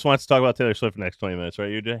UJ just wants to talk about Taylor Swift for the next 20 minutes,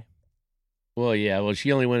 right, UJ? Well, yeah. Well,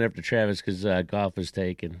 she only went after Travis because Goff was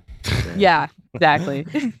taken. So. Yeah, exactly.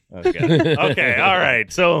 Okay, all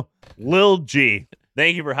right. So, Lil G,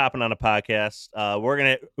 thank you for hopping on the podcast. We're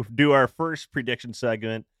going to do our first prediction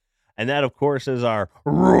segment, and that, of course, is our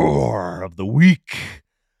Roar of the Week.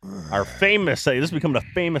 Our famous, this is becoming a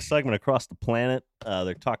famous segment across the planet.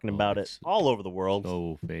 They're talking about it all over the world.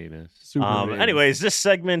 So famous. Super famous. Anyways, this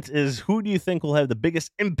segment is who do you think will have the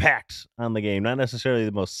biggest impact on the game? Not necessarily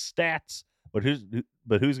the most stats, but who's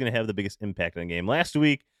going to have the biggest impact on the game? Last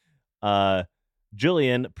week,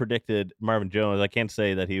 Jillian predicted Marvin Jones. I can't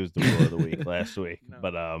say that he was the Roar of the Week last week,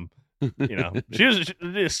 but she was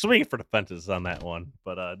swinging for the fences on that one.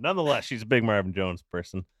 But nonetheless, she's a big Marvin Jones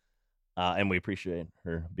person. And we appreciate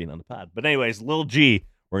her being on the pod. But anyways, Lil G,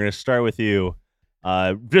 we're going to start with you.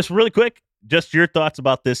 Just really quick, just your thoughts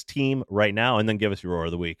about this team right now, and then give us your Roar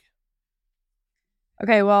of the Week.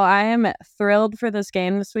 Okay, well, I am thrilled for this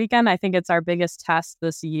game this weekend. I think it's our biggest test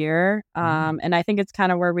this year. And I think it's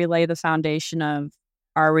kind of where we lay the foundation of,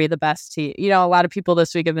 are we the best team? You know, a lot of people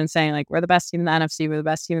this week have been saying, like, we're the best team in the NFC, we're the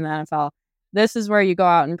best team in the NFL. This is where you go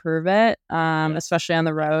out and prove it, especially on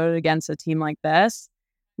the road against a team like this.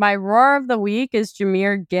 My roar of the week is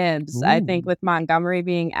Jahmyr Gibbs. I think with Montgomery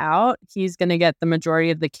being out, he's going to get the majority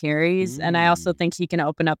of the carries. And I also think he can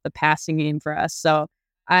open up the passing game for us. So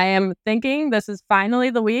I am thinking this is finally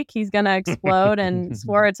the week he's going to explode and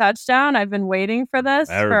score a touchdown. I've been waiting for this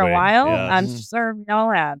for a while. yes. I'm sure we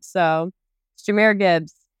all have. So it's Jahmyr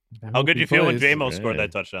Gibbs. How good he you feel when plays. JMO scored Right.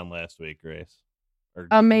 that touchdown last week, Grace? Or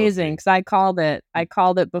Amazing, because I called it. I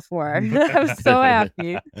called it before. I'm so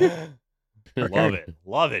happy. Love it.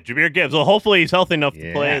 Love it. Jahmyr Gibbs. Well, hopefully he's healthy enough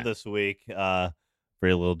to play Yeah. this week for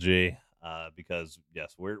your little G. Because,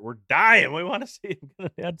 yes, we're dying. We want to see him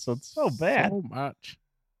get an ad, so it's so bad. So much.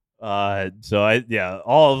 All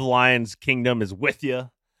of the Lions Kingdom is with you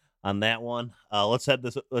on that one. Let's throw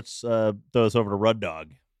this over to Rud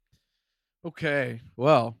Dog. Okay,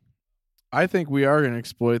 well, I think we are going to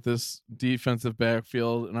exploit this defensive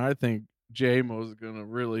backfield, and I think J-Mo's going to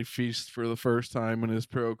really feast for the first time in his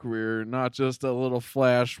pro career. Not just a little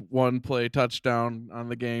flash one-play touchdown on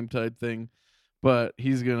the game type thing, but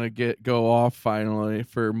he's going to go off finally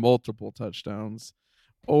for multiple touchdowns,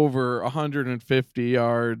 over 150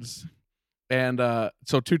 yards, and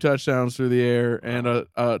so 2 touchdowns through the air and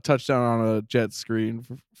a touchdown on a jet screen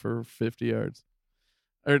for 50 yards.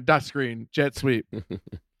 Or not screen, jet sweep.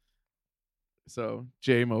 So,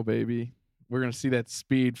 J-Mo, baby. We're going to see that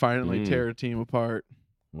speed finally tear a team apart.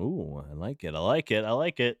 Ooh, I like it. I like it. I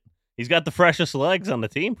like it. He's got the freshest legs on the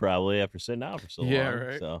team probably after sitting out for so long. Yeah,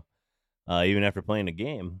 right. So, even after playing a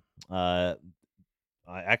game.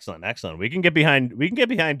 Excellent, excellent. We can get behind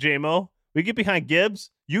J-Mo. We can get behind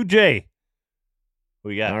Gibbs. UJ.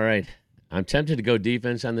 We got. All right. I'm tempted to go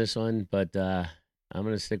defense on this one, but I'm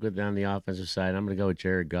going to stick with it on the offensive side. I'm going to go with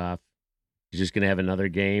Jared Goff. He's just going to have another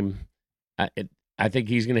game. I think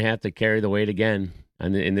he's going to have to carry the weight again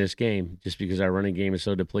in this game, just because our running game is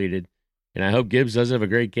so depleted. And I hope Gibbs does have a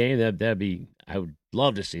great game. I would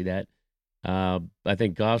love to see that. I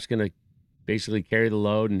think Goff's going to basically carry the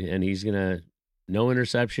load, and he's going to no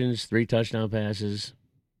interceptions, 3 touchdown passes.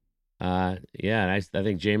 I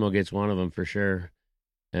think J-Mo gets one of them for sure.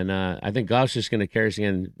 And I think Goff's just going to carry us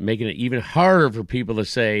again, making it even harder for people to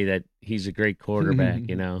say that he's a great quarterback,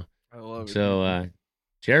 you know. I love it. So,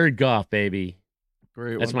 Jared Goff, baby.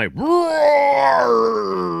 Great That's one. my roar.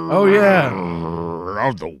 Oh, yeah.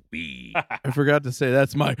 Of the week. I forgot to say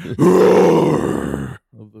that's my roar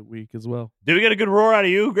of the week as well. Did we get a good roar out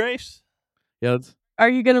of you, Grace? Yeah, Are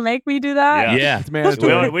you going to make me do that? Yeah. it's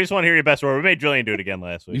mandatory. We just want to hear your best roar. We made Julian do it again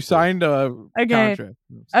last week. You signed a Okay. contract.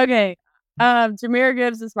 Okay. Jahmyr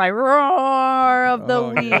Gibbs is my roar of the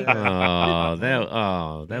Oh, week. yeah.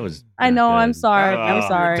 That was. I not know. good. I'm sorry. Oh, I'm your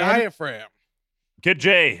sorry. Diaphragm. Kid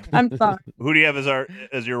J. I'm sorry. Who do you have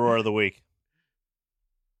as your roar of the week?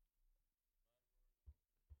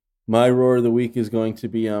 My roar of the week is going to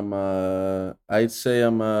be I'd say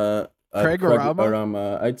Craig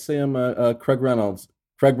Arama? I'd say Craig Reynolds.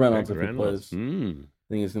 Craig Reynolds Craig if Reynolds. he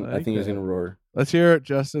plays. I think like he's that. gonna roar. Let's hear it,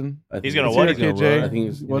 Justin. He's gonna Let's what? hear He's it, gonna KJ. roar? I think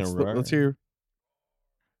he's What's gonna roar. let's hear.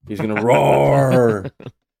 He's gonna roar.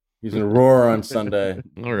 He's gonna roar on Sunday.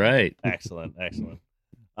 All right. Excellent, excellent.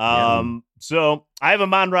 So I have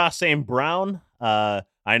Amon-Ra St. Brown. I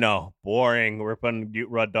know, boring. We're putting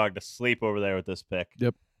Rud Dog to sleep over there with this pick.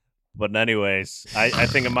 Yep. But anyways, I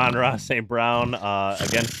think Amon-Ra St. Brown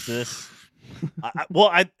against this.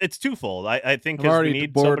 It's twofold. I think I'm 'cause we already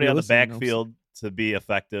need bored somebody of on the listening, I'm backfield to be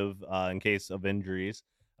effective in case of injuries.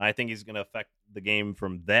 I think he's going to affect the game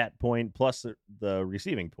from that point plus the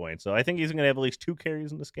receiving point. So I think he's going to have at least 2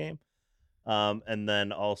 carries in this game. And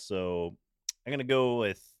then also, I'm going to go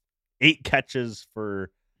with 8 catches for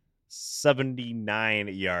 79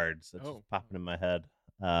 yards. That's just popping in my head.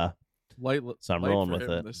 So I'm rolling with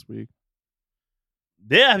it this week.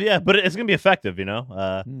 Yeah, but it's going to be effective, you know.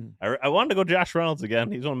 I wanted to go Josh Reynolds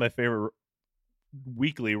again. He's one of my favorite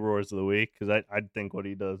weekly roars of the week because I think what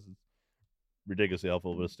he does is ridiculously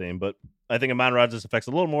helpful with his team. But I think Amon Rodgers affects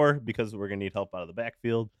a little more because we're going to need help out of the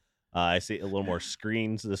backfield. I see a little more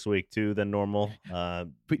screens this week, too, than normal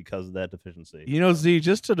because of that deficiency. You know, Z,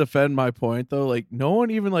 just to defend my point, though, like, no one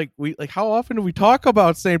even, how often do we talk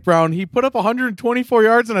about St. Brown? He put up 124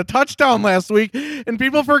 yards and a touchdown last week, and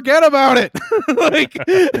people forget about it. like,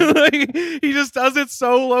 he just does it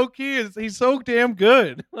so low-key. He's so damn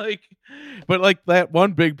good. But that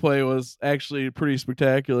one big play was actually pretty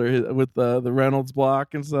spectacular with the Reynolds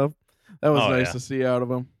block and stuff. That was nice to see out of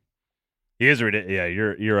him. He is ridiculous. Yeah,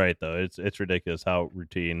 you're right though. It's ridiculous how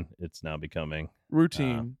routine it's now becoming.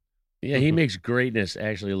 Routine. Yeah, he makes greatness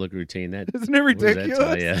actually look routine. That Isn't it what does that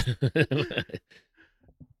tell ridiculous?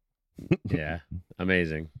 you? Yeah,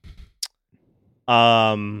 amazing.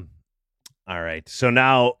 All right. So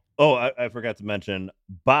now, I forgot to mention,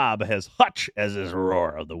 Bob has Hutch as his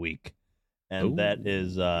roar of the week, and that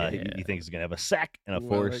is he thinks he's gonna have a sack and a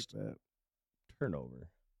forced turnover.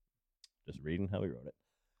 Just reading how he wrote it.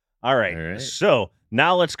 All right. So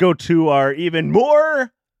now let's go to our even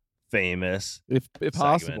more famous, if segment.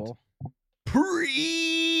 possible,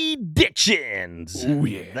 predictions. Oh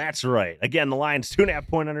yeah, that's right. Again, the Lions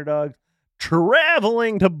 2.5-point underdogs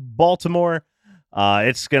traveling to Baltimore.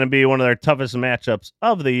 It's going to be one of their toughest matchups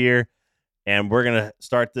of the year, and we're going to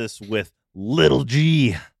start this with Little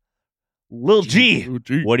G. Little G,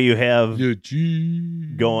 what do you have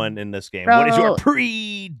going in this game? What is your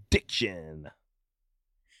prediction?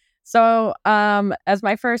 So, as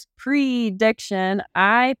my first prediction,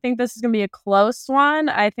 I think this is going to be a close one.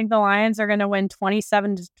 I think the Lions are going to win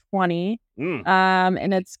 27-20.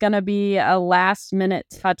 And it's going to be a last-minute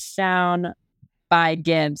touchdown by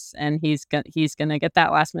Gibbs, and he's going to get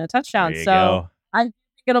that last-minute touchdown. So, I think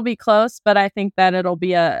it'll be close, but I think that it'll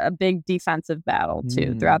be a big defensive battle,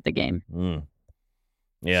 too, throughout the game.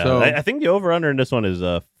 Yeah, so, I think the over-under in this one is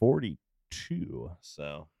 42.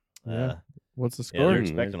 So, yeah. What's the score? Yeah, they're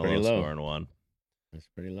expecting a low score in one. That's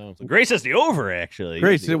pretty low. So Grace has the over, actually.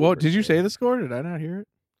 Grace, did you say the score? Did I not hear it?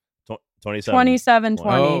 27-20.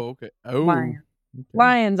 Oh, okay. Oh,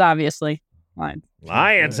 Lions, obviously. Lions.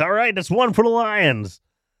 Okay. All right. That's one for the Lions.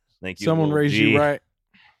 Thank you. Someone raised you right.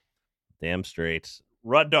 Damn straight.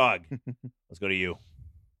 Rud Dog. Let's go to you.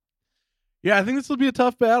 Yeah, I think this will be a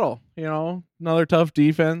tough battle. You know, another tough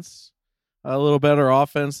defense, a little better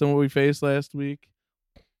offense than what we faced last week.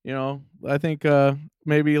 You know, I think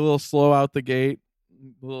maybe a little slow out the gate,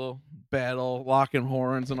 a little battle, locking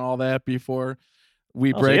horns and all that before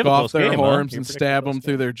we break off their horns and stab them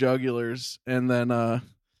through their jugulars and then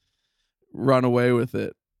run away with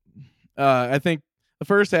it. I think the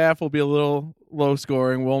first half will be a little low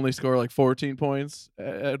scoring. We'll only score like 14 points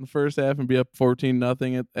at the first half and be up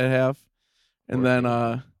 14-0 at half. And then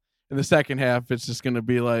in the second half, it's just going to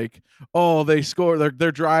be like, oh, they score.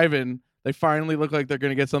 They're driving. They finally look like they're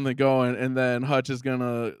going to get something going, and then Hutch is going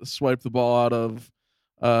to swipe the ball out of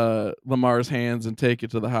Lamar's hands and take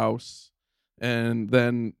it to the house. And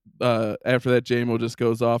then after that, J-Mo just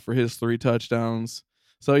goes off for his 3 touchdowns.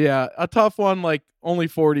 So, yeah, a tough one, like only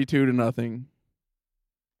 42-0.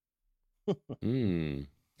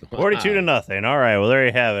 42-0. All right, well, there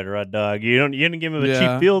you have it, Rud Dog. You didn't give him a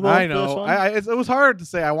cheap field goal. I know. It was hard to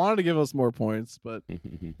say. I wanted to give us more points, but...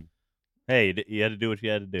 Hey, you had to do what you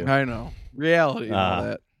had to do. I know. Reality and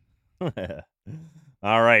all that.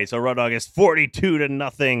 All right, so Rud Dog is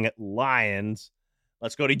 42-0 Lions.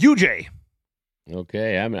 Let's go to UJ.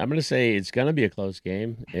 Okay, I'm going to say it's going to be a close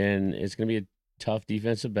game, and it's going to be a tough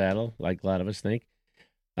defensive battle, like a lot of us think.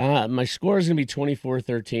 My score is going to be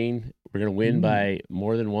 24-13. We're going to win by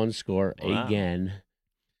more than one score again.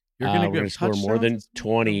 You're going to score more than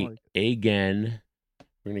 20 again.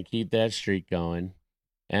 We're going to keep that streak going.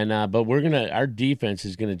 And but our defense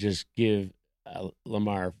is gonna just give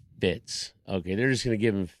Lamar fits. Okay, they're just gonna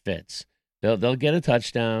give him fits. They'll get a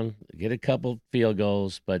touchdown, get a couple field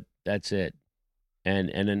goals, but that's it. And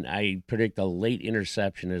then I predict a late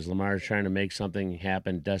interception as Lamar's trying to make something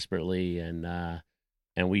happen desperately, and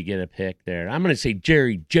we get a pick there. I'm gonna say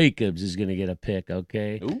Jerry Jacobs is gonna get a pick.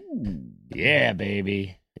 Okay, ooh, yeah,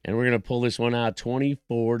 baby, and we're gonna pull this one out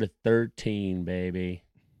 24-13, baby.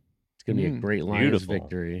 It's going to be a great Lions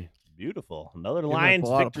victory. Beautiful. Another Lions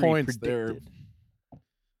victory of points predicted.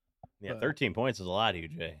 There. Yeah, 13 points is a lot,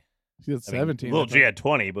 UJ. She had 17. Little G had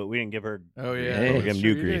 20, but we didn't give her. Oh, yeah. We'll give him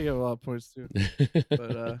you did give a lot of points, too.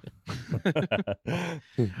 But,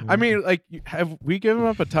 I mean, like, have we given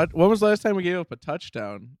up a touch? When was the last time we gave up a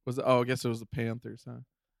touchdown? I guess it was the Panthers, huh?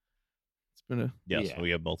 It's been a. Yes, we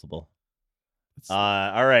have multiple.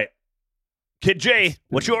 All right. Kid J,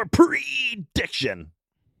 what's your prediction?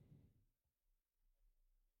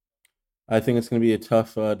 I think it's going to be a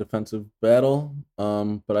tough defensive battle,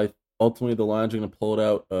 but ultimately the Lions are going to pull it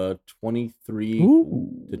out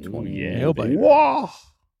 23-20. Yeah, baby. Whoa.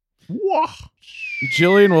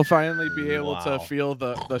 Jillian will finally be able to feel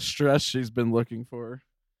the stress she's been looking for.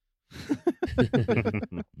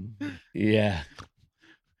 Yeah.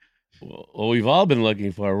 Well, we've all been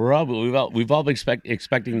looking for. We've all been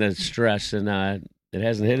expecting the stress, and it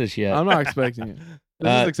hasn't hit us yet. I'm not expecting it.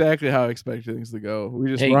 This is exactly how I expect things to go. We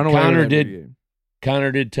just run away with every game.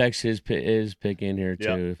 Connor did text his pick in here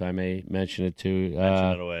too, if I may mention it too.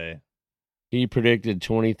 Mention it away. He predicted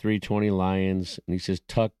 23-20 Lions, and he says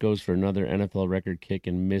Tuck goes for another NFL record kick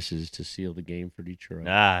and misses to seal the game for Detroit.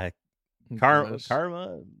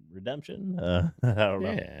 Karma, redemption. I don't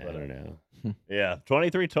know. Yeah, I don't know. Yeah,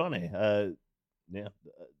 23-20. Yeah.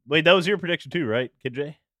 Wait, that was your prediction too, right, Kid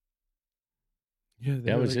J? Yeah,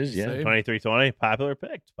 That was his, yeah. 23-20, popular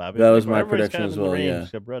pick. That was my Everybody's prediction kind of as in the well, yeah. range,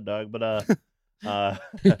 except Red Dog, but and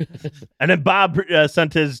then Bob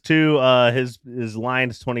sent his to his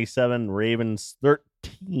Lions 27, Ravens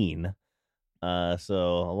 13. So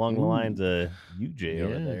along the lines of UJ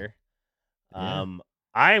over there.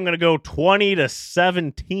 I am gonna go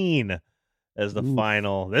 20-17 as the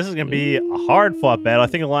final. This is gonna be a hard fought battle. I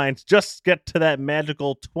think the Lions just get to that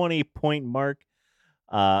magical 20-point mark.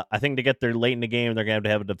 I think to get there late in the game, they're going to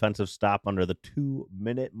have a defensive stop under the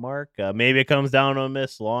 2-minute mark. Maybe it comes down to a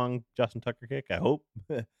miss long Justin Tucker kick. I hope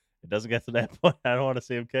it doesn't get to that point. I don't want to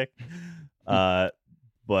see him kick. But,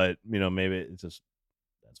 maybe it's just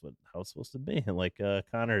that's how it's supposed to be. And like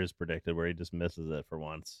Connor has predicted, where he just misses it for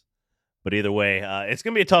once. But either way, it's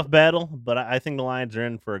going to be a tough battle. But I think the Lions are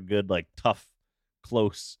in for a good, tough,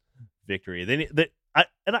 close victory.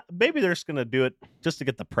 Maybe they're just going to do it just to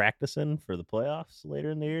get the practice in for the playoffs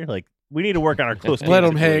later in the year. We need to work on our close games. Let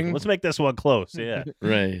them hang. Let's make this one close. Yeah.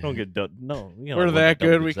 Right. Don't get no. We're that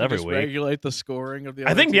good. We can just regulate the scoring of the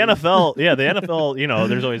other I think team. the NFL, the NFL,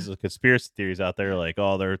 there's always conspiracy theories out there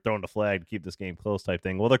they're throwing the flag to keep this game close type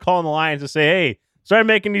thing. Well, they're calling the Lions to say, hey, start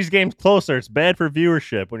making these games closer. It's bad for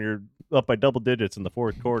viewership when you're up by double digits in the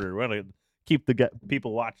fourth quarter. We're going to keep the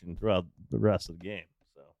people watching throughout the rest of the game.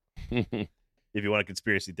 So. If you want a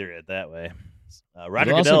conspiracy theory it that way.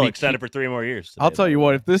 Roger Goodell extended for 3 more years. I'll tell you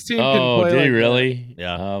what, if this team can play did he like really?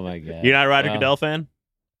 Yeah. Oh, my God. You're not a Roger Goodell fan?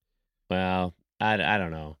 Well, I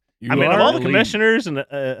don't know. Of all the commissioners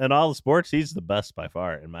and all the sports, he's the best by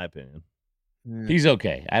far, in my opinion. He's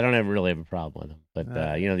okay. I don't really have a problem with him. But,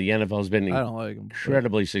 the NFL's been I don't like him,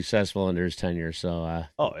 incredibly successful under his tenure. So,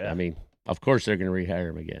 of course they're going to rehire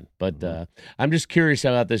him again. But I'm just curious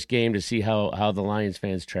about this game to see how the Lions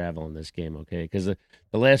fans travel in this game, okay? Because the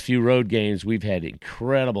last few road games, we've had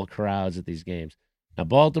incredible crowds at these games. Now,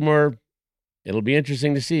 Baltimore, it'll be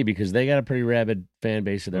interesting to see because they got a pretty rabid fan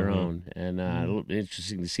base of their own. And it'll be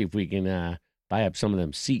interesting to see if we can buy up some of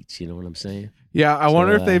them seats. You know what I'm saying? Yeah, I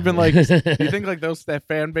wonder if they've been do you think that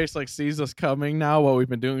fan base sees us coming now, what we've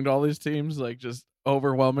been doing to all these teams, just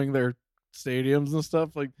overwhelming their stadiums and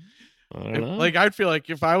stuff? I don't know. I'd feel like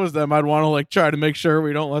if I was them, I'd want to try to make sure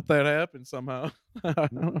we don't let that happen somehow. I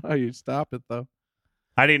don't know how you stop it though.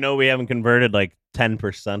 How do you know we haven't converted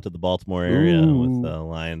 10% of the Baltimore area with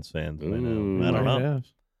Lions fans by now? I don't know.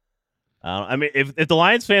 I mean, if the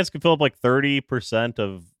Lions fans could fill up 30%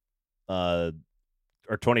 of,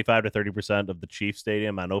 or 25 to 30% of the Chiefs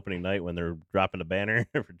Stadium on opening night when they're dropping a banner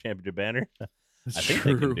for championship banner, I think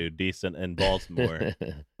they can do decent in Baltimore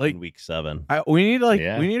in week 7. We need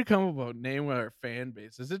we need to come up with a name with our fan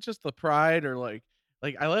base. Is it just the pride or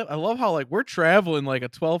I love how we're traveling a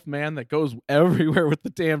 12th man that goes everywhere with the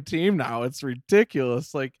damn team now. It's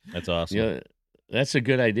ridiculous. That's awesome. Yeah, that's a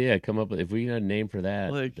good idea. Come up with if we got a name for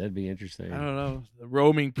that. That'd be interesting. I don't know, the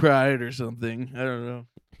roaming pride or something. I don't know,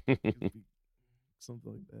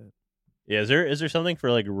 something like that. Yeah, is there something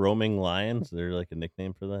for roaming lions? Is there a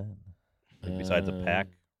nickname for that? Besides a pack,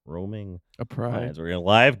 roaming a pride. Lions. We're gonna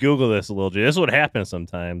live Google this a little. This is what happens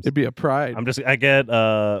sometimes. It'd be a pride.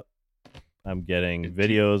 I'm getting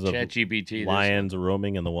videos of ChatGPT lions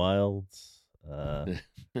roaming in the wilds.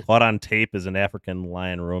 Caught on tape is an African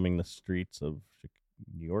lion roaming the streets of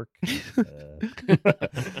New York.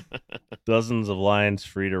 Dozens of lions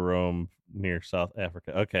free to roam near South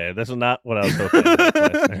Africa. Okay, this is not what I was hoping.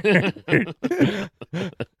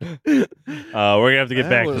 We're gonna have to get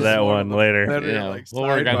back to that one later. We'll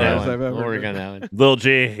work on that one. Lil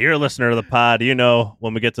G, you're a listener to the pod. You know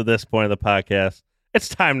when we get to this point of the podcast, it's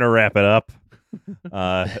time to wrap it up.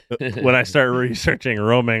 When I start researching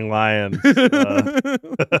roaming lions.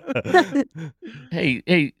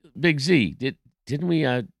 Hey, Big Z, didn't we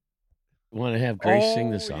want to have Grace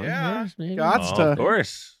sing the song? Yeah, of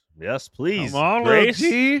course. Yes, please. Come on, Grace.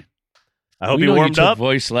 G. I hope you warmed up.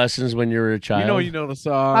 Voice lessons when you were a child. You know the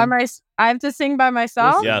song. I have to sing by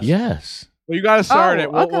myself? Yes. Well, you got to start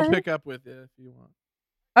it. We'll pick up with you if you want.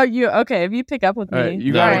 Oh, if you pick up with me. Right,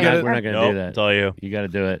 you gotta get it. We're not gonna do that. It's all you. You got to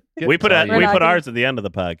do it. We put ours at the end of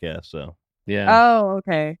the podcast, so. Yeah. Oh,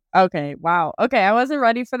 okay. Okay. Wow. Okay, I wasn't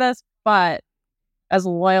ready for this, but as a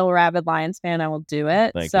loyal rabid Lions fan, I will do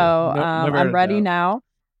it. Thank so you. I'm ready now.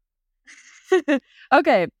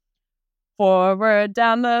 Okay. Forward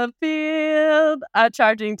down the field, field, a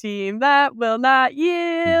charging team that will not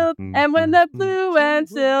yield. And when the blue and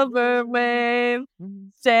silver wave,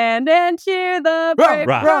 stand and cheer the brave.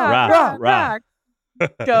 Rock.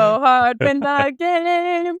 Go hard, win the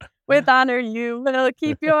game. With honor, you will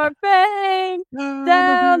keep your fame.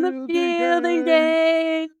 Down the field and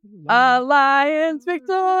gain a Lions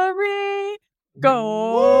victory.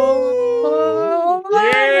 Go!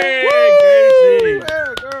 Yay,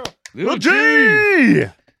 Little G!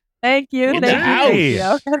 Thank you. In the Thank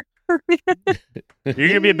you. You're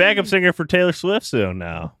going to be a backup singer for Taylor Swift soon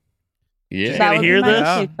now. Yeah. She's That going would to hear be my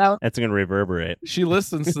this. case, though. That's going to reverberate. She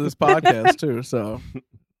listens to this podcast too, so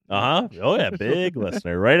Uh-huh. Oh, yeah. Big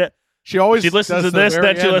listener. Right? she always She listens does to this, the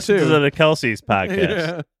then very she end, listens too. to the Kelsey's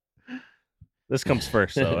podcast. Yeah. This comes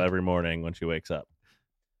first, though, every morning when she wakes up.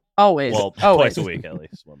 Always. Well, Always. twice a week at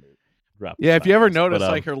least. When we drop the Yeah, if you ever podcast. notice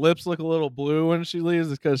But, like her lips look a little blue when she leaves,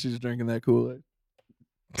 it's because she's drinking that Kool-Aid.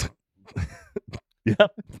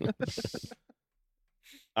 Yep.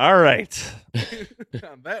 All right.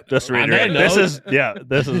 On that Just note. reiterate. that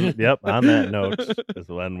This note. is yep. On that note is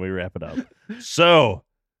when we wrap it up. So,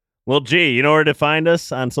 well, G, you know where to find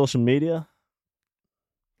us on social media?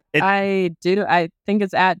 I do. I think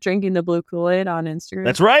it's at Drinking the Blue Kool-Aid on Instagram.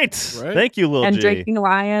 That's right. Right. Thank you, Lil and G. Drinking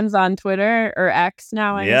Lions on Twitter or X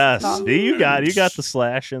now. I guess Yes. it's called. See, you got the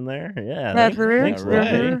slash in there. Yeah. Never, Thanks, Lil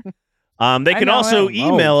G. never. They I can know also it.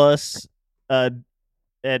 email us at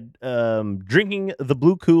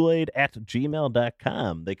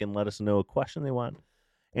drinkingthebluekool-aid@gmail.com. They can let us know a question they want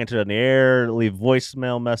answered on the air, leave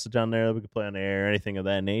voicemail message on there that we can play on the air, anything of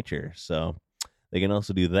that nature. So they can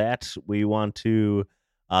also do that. We want to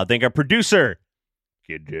thank our producer,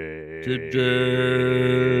 Kid J.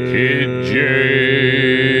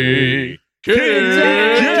 Kid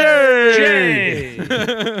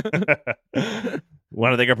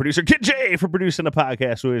Want to thank our producer, Kid J, for producing the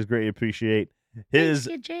podcast. We always greatly appreciate his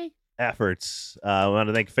efforts. I want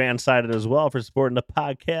to thank Fansided as well for supporting the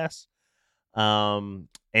podcast. And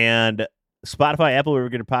Spotify, Apple, wherever you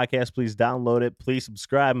get a podcast, please download it. Please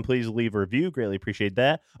subscribe and please leave a review. Greatly appreciate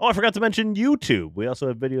that. Oh, I forgot to mention YouTube. We also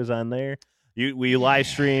have videos on there. We live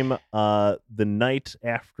stream the night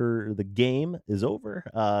after the game is over.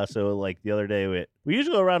 So like the other day, we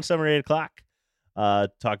usually go around 7 or 8 o'clock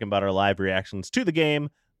talking about our live reactions to the game.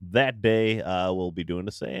 That day, we'll be doing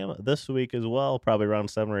the same this week as well, probably around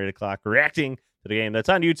 7 or 8 o'clock, reacting to the game. That's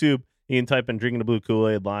on YouTube. You can type in Drinking the Blue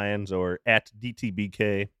Kool-Aid Lions or at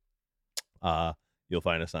DTBK. You'll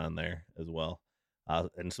find us on there as well.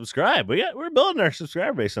 And subscribe. We're building our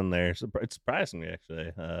subscriber base on there. It's surprising me,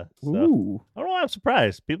 actually. So, Ooh. I don't know why I'm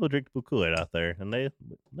surprised. People drink Blue Kool-Aid out there, and they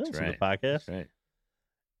listen to the podcast. That's right.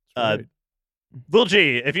 Right. Lil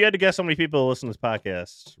G, if you had to guess how many people listen to this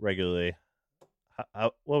podcast regularly,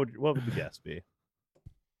 what would the guess be?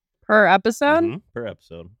 Per episode, Mhm, per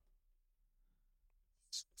episode.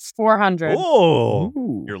 400. Oh,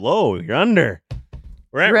 Ooh. you're low. You're under.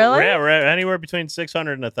 Really? We're at anywhere between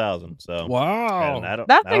 600 and 1,000. So Wow. and I don't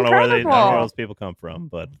That's know where I don't know where incredible. those people come from,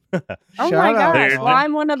 but Oh Shout my out. gosh. They're- Well,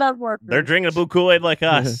 I'm one of those workers. they're drinking Blue Kool-Aid like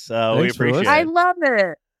us. We Thanks for appreciate listening. I it. love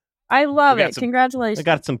it. I love We got it. some- Congratulations. I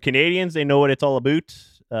got some Canadians. They know what it's all about.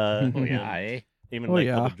 Oh, yeah, eh? Even Oh, like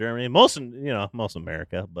yeah. up in Germany, most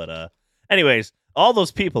America. But anyways, all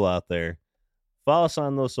those people out there, follow us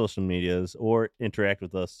on those social medias or interact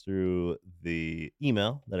with us through the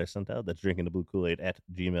email that I sent out. That's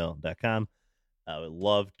drinkingthebluekool-aid@gmail.com. I would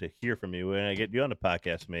love to hear from you when I get you on the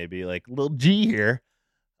podcast, maybe like Lil G here.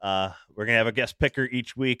 We're gonna have a guest picker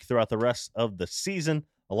each week throughout the rest of the season.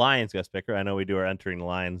 A Lions guest picker. I know we do our Entering the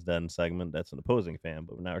Lions Den segment. That's an opposing fan,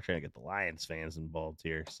 but now we're trying to get the Lions fans involved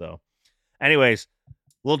here. So, anyways,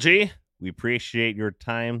 Lil G, we appreciate your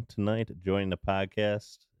time tonight joining the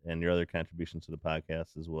podcast and your other contributions to the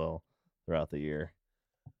podcast as well throughout the year.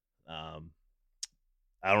 I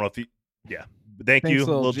don't know if you, yeah. Thank Thanks, you,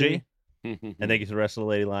 Lil Lil G. G. And thank you to the rest of the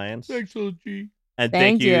Lady Lions. Thanks, LG. And Thank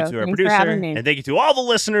thank you you. to our Thanks for producer. having me. And thank you to all the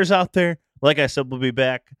listeners out there. Like I said, we'll be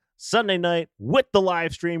back Sunday night with the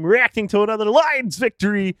live stream, reacting to another Lions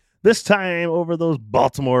victory, this time over those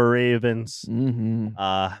Baltimore Ravens. Mm-hmm.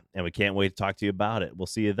 And we can't wait to talk to you about it. We'll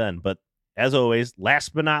see you then. But as always,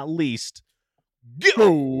 last but not least,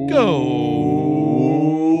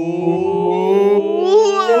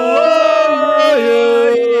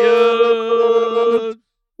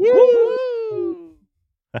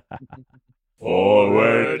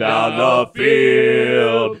 Forward down the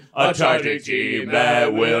field, a charging team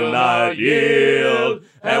that will not yield.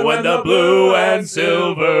 And when the blue and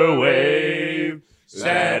silver wave,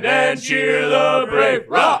 stand and cheer the brave.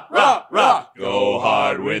 Rock, rock, rock. Go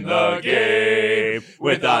hard, win the game.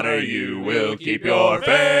 With honor you will keep your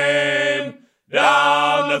fame.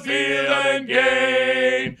 down the field and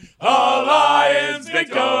gain a Lions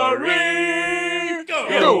victory.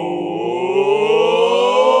 Go!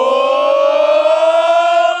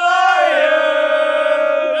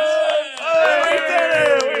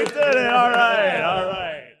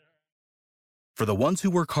 For the ones who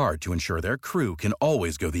work hard to ensure their crew can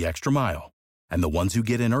always go the extra mile, and the ones who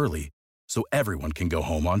get in early so everyone can go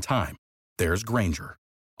home on time, there's Granger,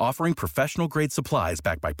 offering professional-grade supplies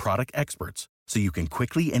backed by product experts so you can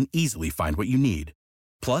quickly and easily find what you need.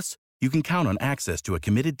 Plus, you can count on access to a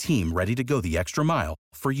committed team ready to go the extra mile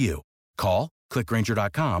for you. Call, click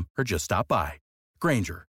Granger.com, or just stop by.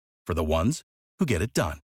 Granger, for the ones who get it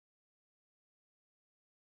done.